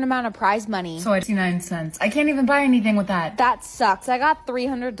a different amount of prize money. So 69 cents. I can't even buy anything with that. That sucks. I got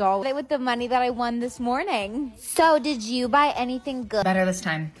 $300 with the money that I won this morning. So did you buy anything good? Better this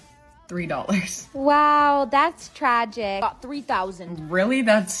time. $3. Wow, that's tragic. Got 3,000. Really?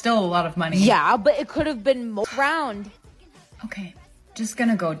 That's still a lot of money. Yeah, but it could have been more round. Okay, just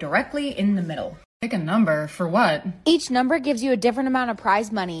gonna go directly in the middle. Pick a number for what? Each number gives you a different amount of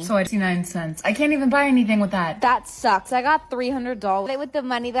prize money. So 69 cents. I can't even buy anything with that. That sucks. I got $300 with the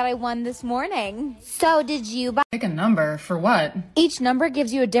money that I won this morning. So did you buy? Pick a number for what? Each number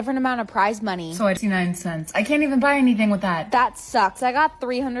gives you a different amount of prize money. So 69 cents. I can't even buy anything with that. That sucks. I got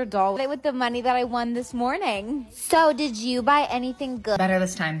 $300 with the money that I won this morning. So did you buy anything good? Better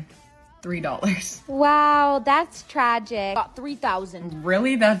this time. $3. Wow, that's tragic. Got 3,000.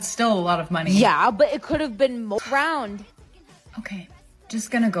 Really? That's still a lot of money. Yeah, but it could have been more round. Okay,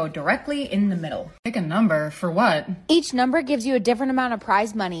 just gonna go directly in the middle. Pick a number for what? Each number gives you a different amount of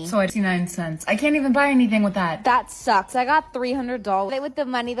prize money. So 69 cents. I can't even buy anything with that. That sucks. I got $300 with the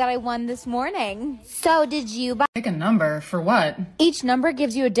money that I won this morning. So did you buy? Pick a number for what? Each number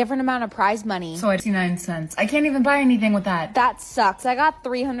gives you a different amount of prize money. So 69 cents. I can't even buy anything with that. That sucks. I got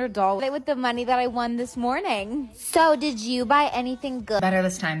 $300 with the money that I won this morning. So did you buy anything good? Better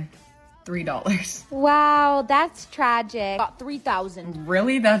this time. $3. Wow, that's tragic. Got 3,000.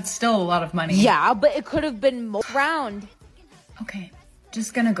 Really? That's still a lot of money. Yeah, but it could have been more round. Okay,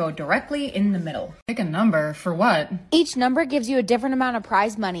 just gonna go directly in the middle. Pick a number for what? Each number gives you a different amount of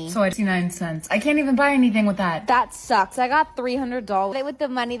prize money. So 69 cents. I can't even buy anything with that. That sucks. I got $300 with the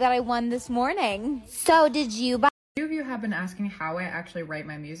money that I won this morning. So did you buy? A few of you have been asking how I actually write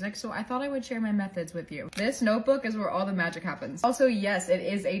my music, so I thought I would share my methods with you. This notebook is where all the magic happens. Also, yes, it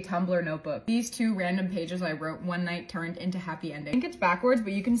is a Tumblr notebook. These 2 random pages I wrote one night turned into happy ending. I think it's backwards,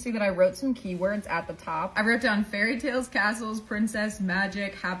 but you can see that I wrote some keywords at the top. I wrote down fairy tales, castles, princess,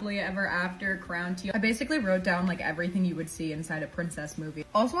 magic, happily ever after, crown teal. I basically wrote down like everything you would see inside a princess movie.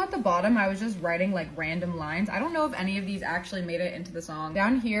 Also at the bottom, I was just writing like random lines. I don't know if any of these actually made it into the song.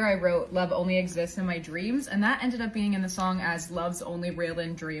 Down here, I wrote love only exists in my dreams, and that ended up being in the song as love's only real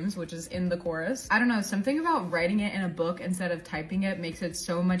in dreams, which is in the chorus. I don't know, something about writing it in a book instead of typing it makes it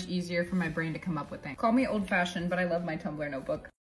so much easier for my brain to come up with things. Call me old-fashioned, but I love my Tumblr notebook.